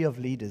plurality of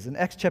leaders. In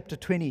Acts chapter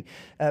 20,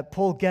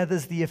 Paul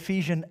gathers the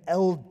Ephesian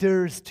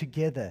elders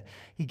together.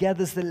 He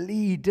gathers the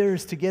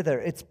leaders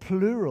together. It's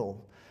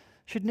plural.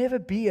 Should never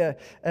be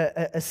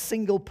a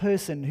single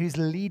person who's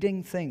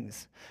leading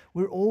things.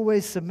 We're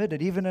always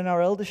submitted, even in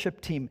our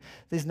eldership team.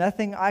 There's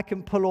nothing I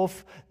can pull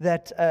off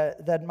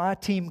that my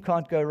team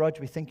can't go, Rog,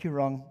 we think you're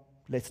wrong.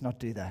 Let's not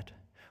do that.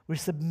 We're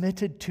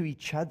submitted to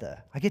each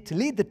other. I get to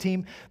lead the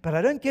team, but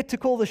I don't get to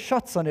call the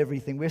shots on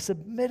everything. We're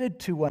submitted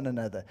to one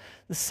another.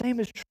 The same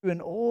is true in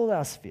all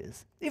our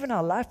spheres. Even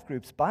our life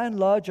groups, by and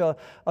large, are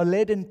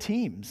led in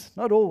teams.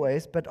 Not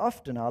always, but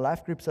often our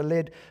life groups are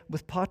led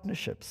with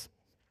partnerships.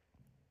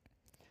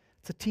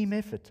 It's a team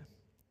effort.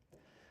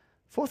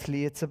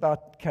 Fourthly, it's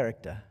about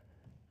character.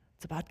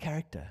 It's about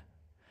character.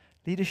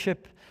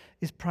 Leadership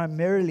is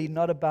primarily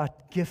not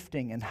about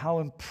gifting and how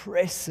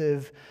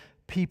impressive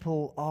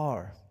people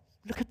are.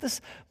 Look at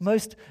this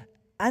most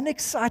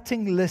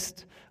unexciting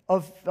list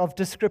of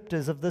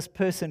descriptors of this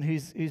person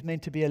who's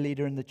meant to be a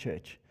leader in the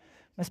church.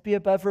 must be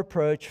above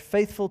reproach,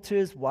 faithful to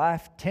his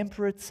wife,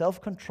 temperate,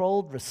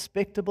 self-controlled,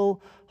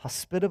 respectable,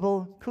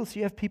 hospitable. Cool, so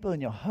you have people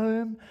in your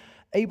home,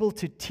 able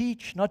to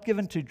teach, not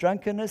given to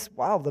drunkenness.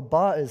 Wow, the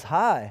bar is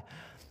high.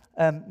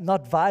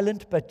 Not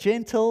violent, but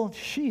gentle.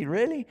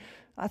 Really?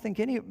 I think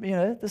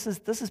this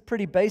is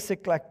pretty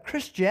basic, like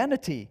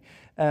Christianity.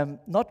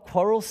 Not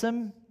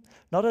quarrelsome,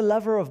 not a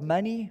lover of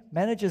money,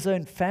 manage his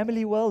own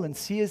family well, and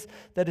sees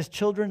that his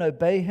children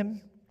obey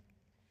him.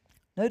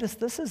 Notice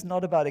this is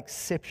not about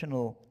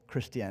exceptional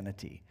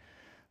Christianity.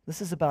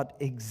 This is about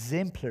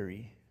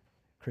exemplary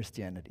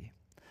Christianity.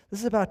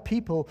 This is about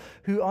people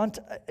who aren't,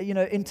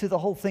 into the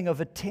whole thing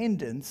of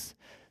attendance.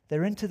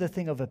 They're into the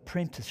thing of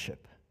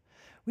apprenticeship.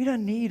 We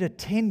don't need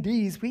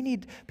attendees. We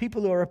need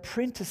people who are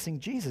apprenticing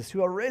Jesus,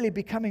 who are really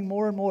becoming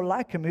more and more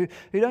like him,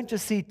 who don't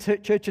just see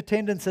church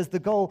attendance as the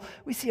goal.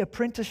 We see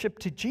apprenticeship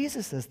to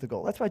Jesus as the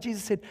goal. That's why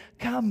Jesus said,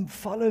 "Come,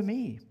 follow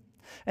me."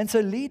 And so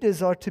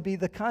leaders are to be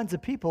the kinds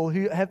of people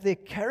who have their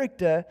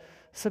character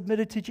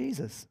submitted to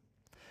Jesus,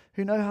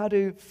 who know how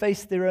to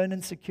face their own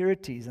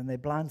insecurities and their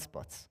blind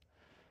spots.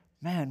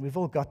 Man, we've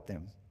all got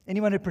them.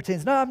 Anyone who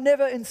pretends, "No, I'm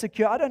never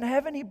insecure. I don't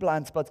have any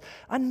blind spots.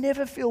 I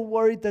never feel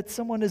worried that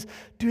someone is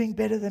doing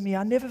better than me.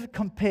 I never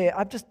compare.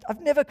 I've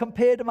never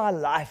compared in my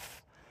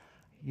life."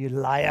 You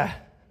liar.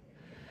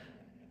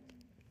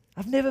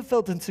 I've never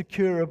felt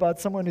insecure about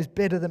someone who's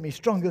better than me,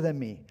 stronger than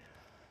me.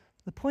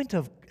 The point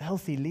of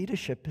healthy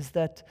leadership is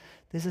that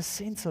there's a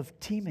sense of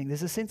teaming.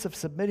 There's a sense of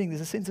submitting.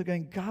 There's a sense of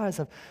going, "Guys,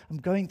 I'm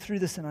going through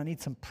this and I need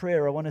some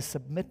prayer. I want to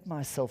submit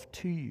myself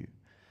to you."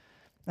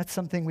 That's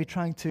something we're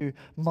trying to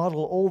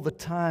model all the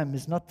time,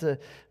 is not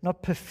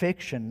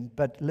perfection,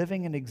 but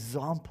living an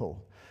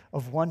example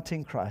of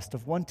wanting Christ,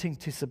 of wanting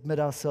to submit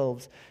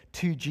ourselves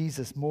to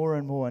Jesus more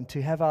and more, and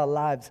to have our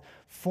lives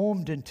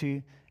formed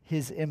into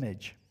his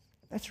image.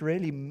 That's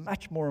really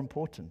much more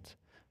important.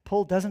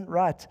 Paul doesn't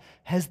write,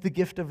 has the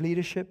gift of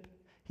leadership.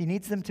 He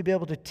needs them to be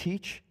able to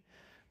teach.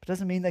 But it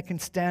doesn't mean they can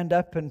stand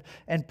up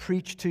and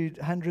preach to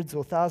hundreds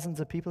or thousands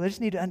of people. They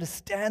just need to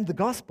understand the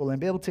gospel and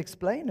be able to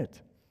explain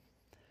it.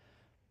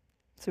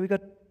 So we've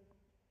got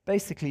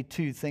basically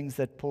two things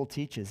that Paul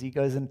teaches. He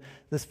goes in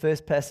this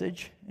first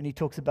passage and he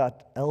talks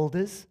about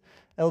elders.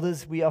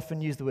 Elders, we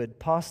often use the word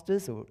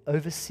pastors or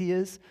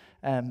overseers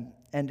and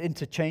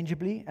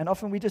interchangeably. And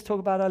often we just talk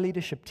about our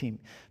leadership team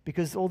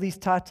because all these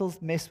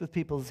titles mess with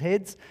people's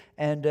heads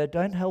and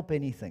don't help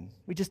anything.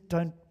 We just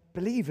don't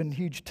believe in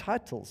huge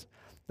titles.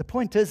 The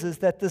point is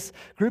that this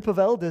group of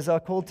elders are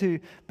called to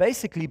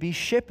basically be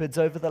shepherds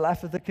over the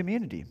life of the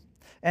community.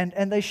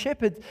 And they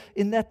shepherd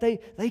in that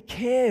they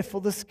care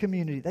for this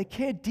community. They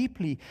care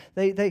deeply.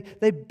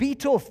 They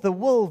beat off the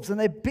wolves and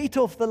they beat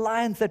off the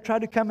lions that try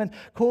to come and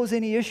cause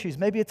any issues.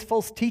 Maybe it's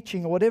false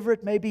teaching or whatever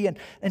it may be,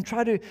 and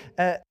try to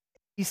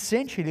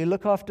essentially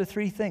look after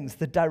three things: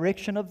 the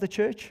direction of the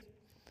church,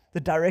 the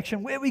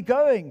direction, where are we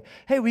going?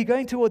 Hey, we're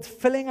going towards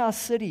filling our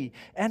city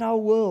and our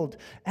world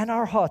and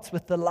our hearts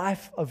with the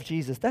life of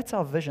Jesus. That's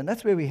our vision.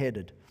 That's where we're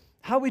headed.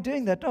 How are we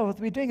doing that? No,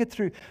 we're doing it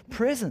through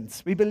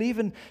presence. We believe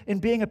in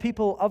being a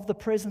people of the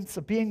presence,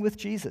 of being with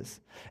Jesus.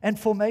 And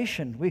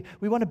formation.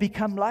 We want to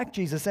become like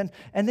Jesus. And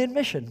then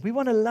mission. We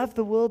want to love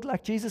the world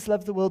like Jesus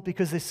loved the world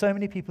because there's so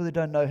many people who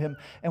don't know him,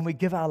 and we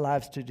give our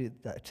lives to do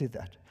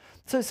that.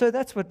 So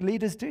that's what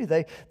leaders do.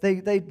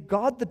 They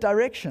guard the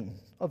direction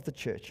of the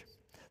church.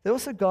 They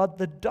also guard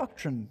the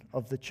doctrine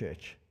of the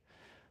church.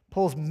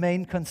 Paul's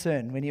main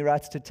concern when he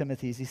writes to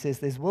Timothy is he says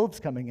there's wolves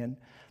coming in,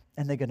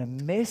 and they're going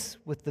to mess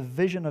with the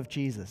vision of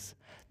Jesus.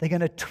 They're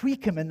going to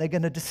tweak him and they're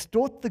going to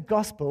distort the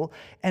gospel,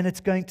 and it's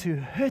going to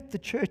hurt the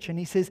church. And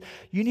he says,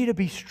 you need to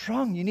be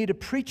strong. You need to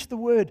preach the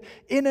word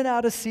in and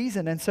out of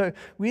season. And so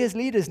we as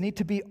leaders need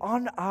to be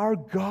on our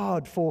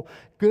guard for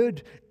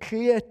good,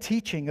 clear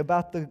teaching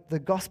about the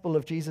gospel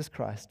of Jesus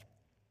Christ.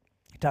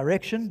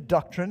 Direction,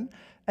 doctrine,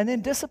 and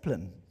then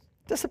discipline.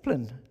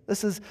 Discipline.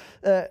 This is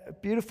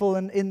beautiful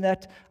in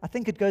that I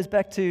think it goes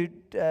back to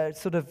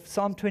sort of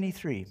Psalm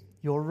 23.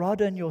 Your rod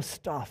and your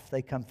staff,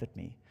 they comfort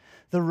me.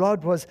 The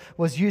rod was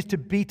used to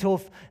beat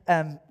off,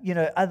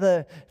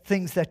 other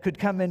things that could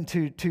come in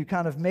to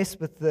kind of mess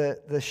with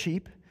the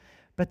sheep.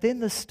 But then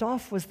the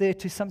staff was there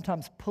to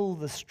sometimes pull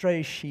the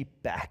stray sheep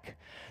back,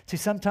 to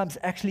sometimes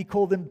actually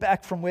call them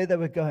back from where they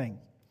were going.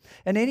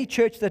 And any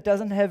church that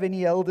doesn't have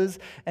any elders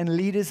and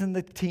leaders in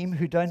the team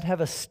who don't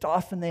have a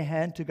staff in their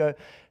hand to go,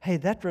 hey,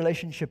 that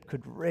relationship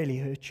could really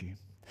hurt you.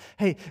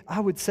 Hey,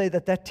 I would say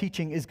that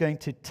teaching is going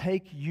to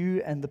take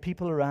you and the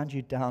people around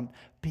you down.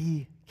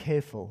 Be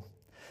careful.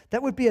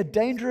 That would be a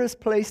dangerous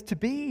place to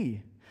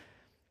be.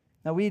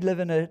 Now, we live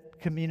in a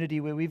community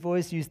where we've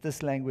always used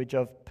this language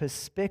of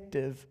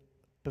perspective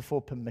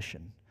before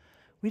permission.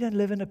 We don't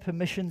live in a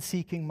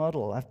permission-seeking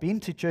model. I've been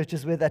to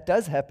churches where that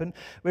does happen,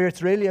 where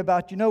it's really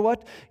about,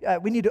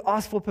 we need to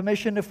ask for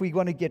permission if we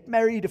want to get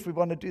married, if we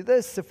want to do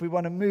this, if we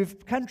want to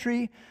move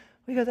country.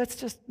 We go, that's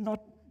just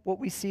not what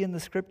we see in the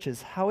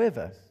scriptures.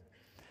 However,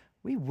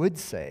 we would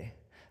say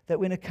that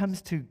when it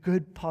comes to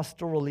good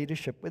pastoral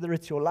leadership, whether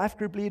it's your life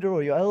group leader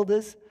or your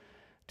elders,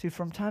 to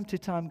from time to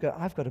time go,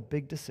 I've got a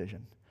big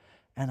decision.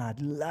 And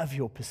I'd love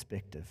your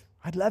perspective.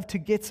 I'd love to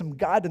get some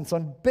guidance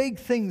on big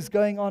things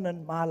going on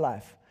in my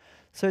life.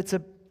 So it's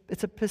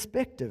a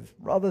perspective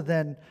rather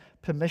than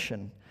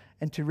permission,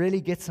 and to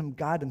really get some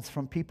guidance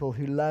from people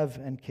who love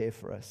and care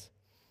for us.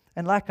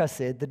 And like I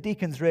said, the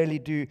deacons really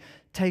do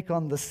take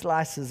on the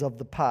slices of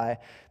the pie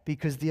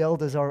because the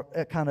elders are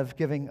kind of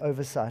giving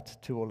oversight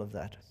to all of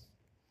that.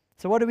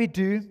 So what do we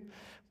do?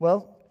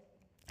 Well,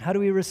 how do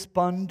we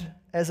respond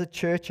as a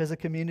church, as a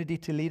community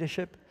to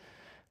leadership?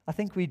 I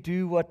think we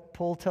do what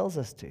Paul tells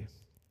us to.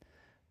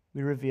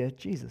 We revere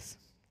Jesus.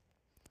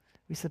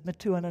 We submit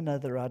to one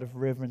another out of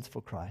reverence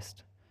for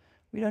Christ.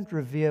 We don't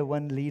revere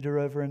one leader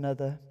over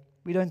another.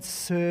 We don't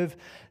serve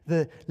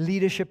the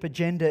leadership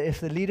agenda if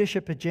the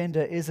leadership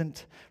agenda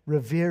isn't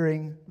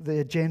revering the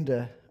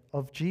agenda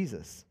of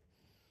Jesus.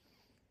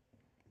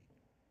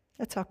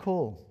 That's our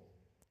call.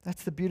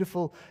 That's the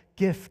beautiful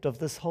gift of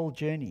this whole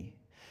journey.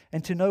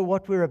 And to know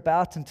what we're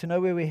about and to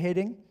know where we're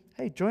heading,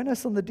 hey, join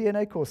us on the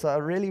DNA course. I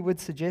really would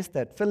suggest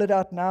that. Fill it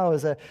out now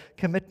as a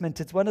commitment.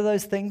 It's one of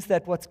those things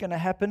that what's going to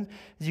happen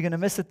is you're going to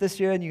miss it this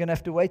year and you're going to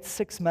have to wait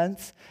 6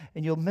 months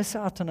and you'll miss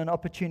out on an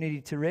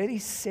opportunity to really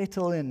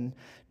settle in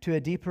to a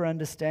deeper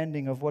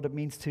understanding of what it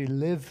means to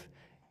live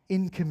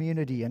in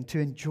community and to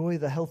enjoy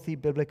the healthy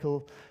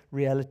biblical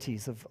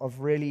realities of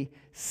really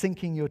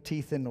sinking your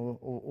teeth in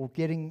or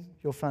getting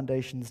your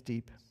foundations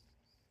deep.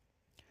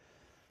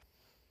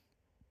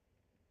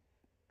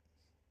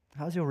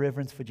 How's your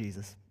reverence for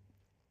Jesus?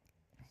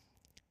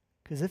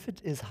 Because if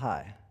it is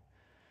high,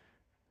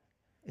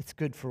 it's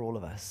good for all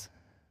of us.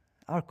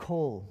 Our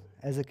call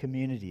as a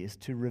community is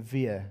to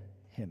revere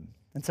him.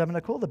 And so I'm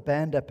going to call the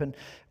band up, and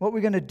what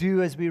we're going to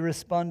do as we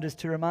respond is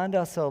to remind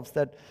ourselves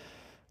that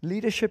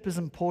leadership is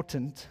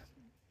important,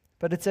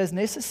 but it's as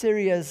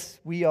necessary as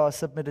we are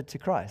submitted to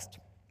Christ.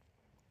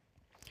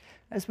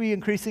 As we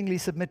increasingly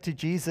submit to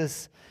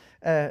Jesus,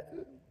 the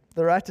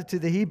writer to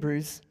the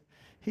Hebrews,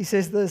 he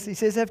says this, he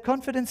says, have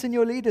confidence in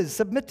your leaders,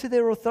 submit to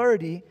their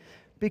authority,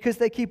 because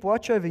they keep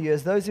watch over you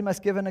as those who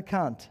must give an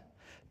account.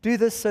 Do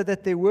this so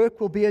that their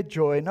work will be a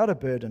joy, not a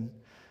burden,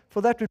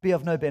 for that would be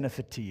of no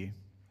benefit to you.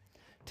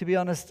 To be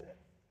honest,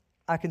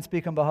 I can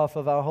speak on behalf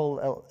of our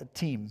whole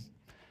team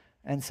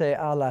and say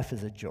our life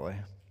is a joy.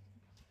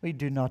 We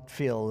do not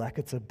feel like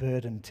it's a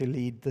burden to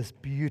lead this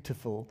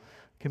beautiful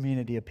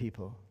community of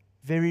people.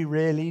 Very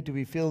rarely do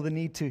we feel the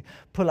need to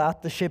pull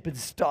out the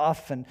shepherd's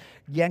staff and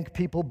yank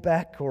people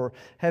back or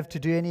have to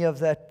do any of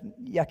that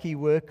yucky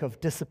work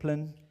of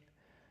discipline.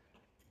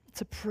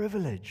 It's a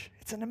privilege.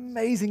 It's an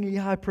amazingly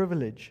high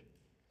privilege.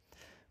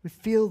 We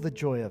feel the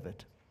joy of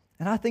it.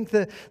 And I think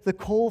the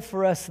call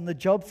for us and the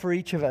job for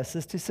each of us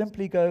is to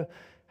simply go,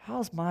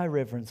 how's my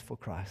reverence for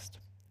Christ?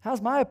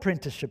 How's my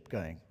apprenticeship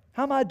going?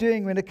 How am I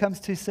doing when it comes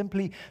to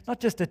simply not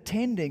just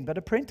attending, but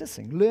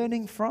apprenticing,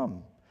 learning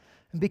from,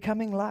 and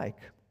becoming like?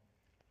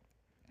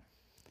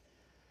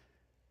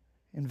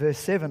 In verse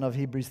 7 of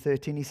Hebrews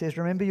 13, he says,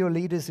 remember your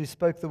leaders who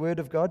spoke the word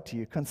of God to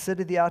you.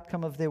 Consider the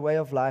outcome of their way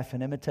of life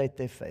and imitate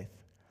their faith.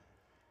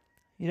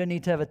 You don't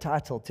need to have a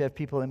title to have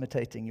people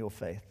imitating your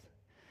faith.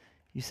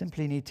 You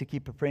simply need to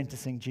keep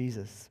apprenticing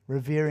Jesus,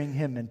 revering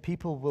him, and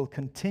people will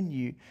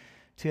continue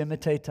to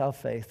imitate our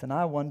faith. And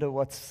I wonder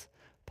what's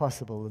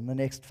possible in the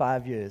next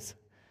 5 years.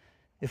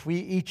 If we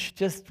each,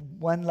 just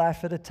one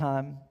life at a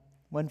time,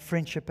 one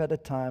friendship at a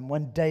time,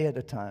 one day at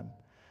a time,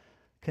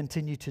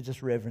 continue to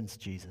just reverence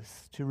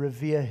Jesus, to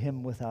revere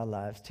him with our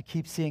lives, to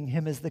keep seeing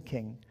him as the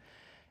King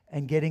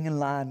and getting in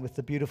line with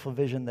the beautiful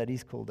vision that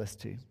he's called us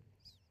to.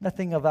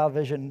 Nothing of our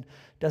vision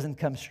doesn't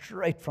come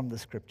straight from the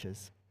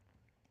scriptures.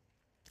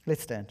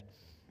 Let's stand.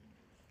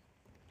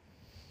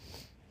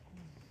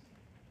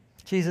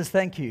 Jesus,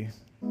 thank you.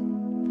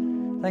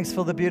 Thanks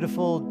for the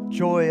beautiful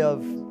joy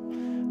of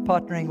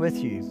partnering with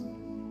you.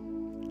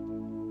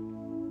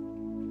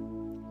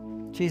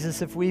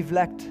 Jesus, if we've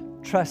lacked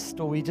trust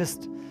or we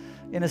just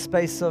in a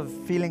space of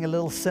feeling a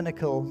little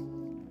cynical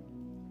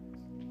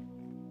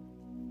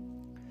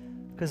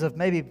because of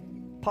maybe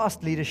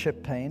past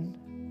leadership pain,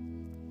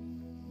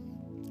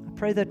 I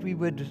pray that we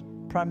would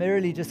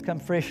primarily just come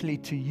freshly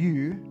to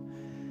you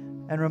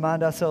and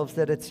remind ourselves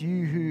that it's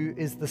you who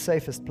is the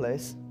safest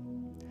place,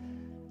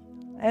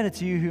 and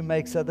it's you who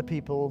makes other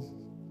people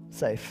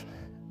safe,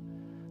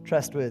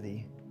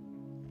 trustworthy.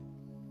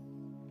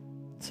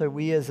 So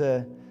we as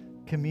a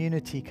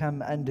community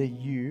come under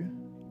you,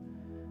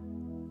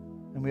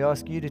 and we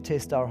ask you to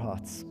test our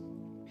hearts.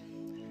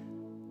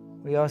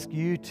 We ask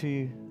you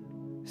to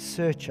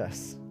search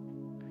us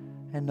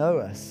and know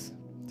us,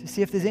 to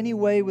see if there's any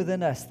way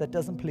within us that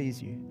doesn't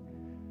please you.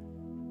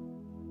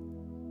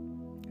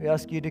 We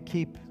ask you to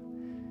keep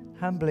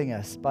humbling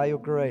us by your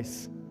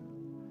grace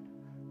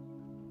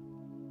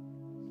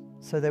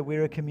so that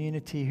we're a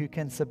community who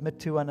can submit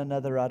to one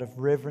another out of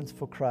reverence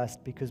for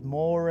Christ, because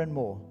more and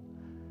more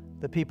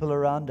the people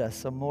around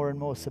us are more and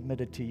more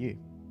submitted to you.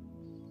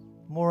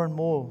 More and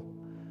more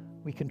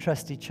we can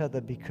trust each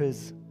other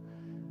because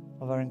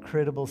of our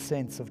incredible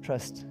sense of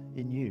trust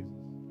in you.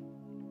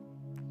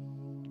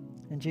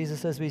 And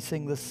Jesus, as we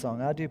sing this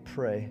song, I do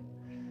pray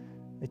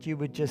that you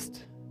would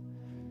just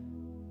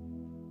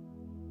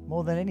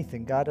more than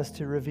anything, guide us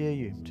to revere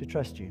you, to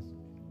trust you.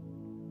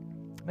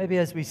 Maybe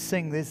as we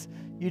sing,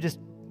 you just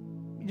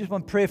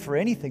want prayer for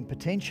anything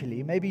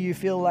potentially. Maybe you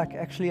feel like,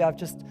 actually, I've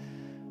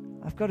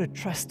got to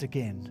trust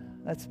again.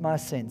 That's my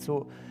sense.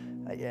 Or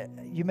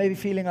you may be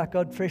feeling like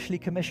God freshly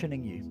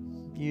commissioning you.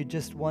 You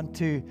just want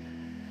to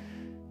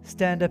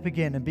stand up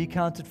again and be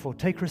counted for.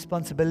 Take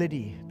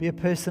responsibility. Be a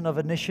person of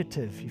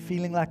initiative. You're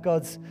feeling like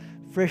God's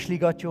freshly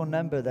got your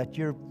number, that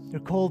you're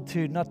called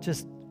to not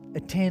just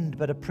attend,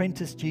 but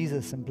apprentice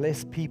Jesus and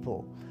bless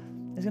people.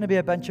 There's going to be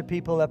a bunch of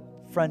people up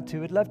front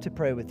who would love to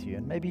pray with you.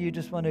 And maybe you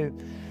just want to,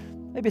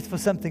 maybe it's for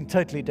something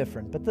totally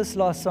different. But this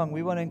last song,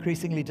 we want to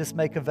increasingly just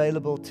make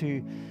available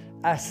to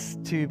us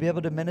to be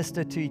able to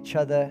minister to each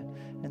other.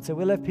 And so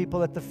we'll have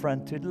people at the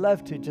front who'd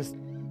love to just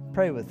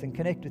pray with and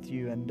connect with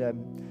you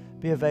and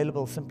be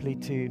available simply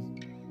to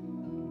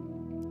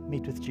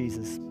meet with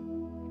Jesus.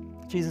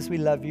 Jesus, we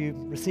love you.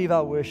 Receive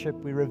our worship.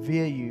 We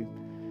revere you.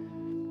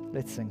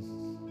 Let's sing.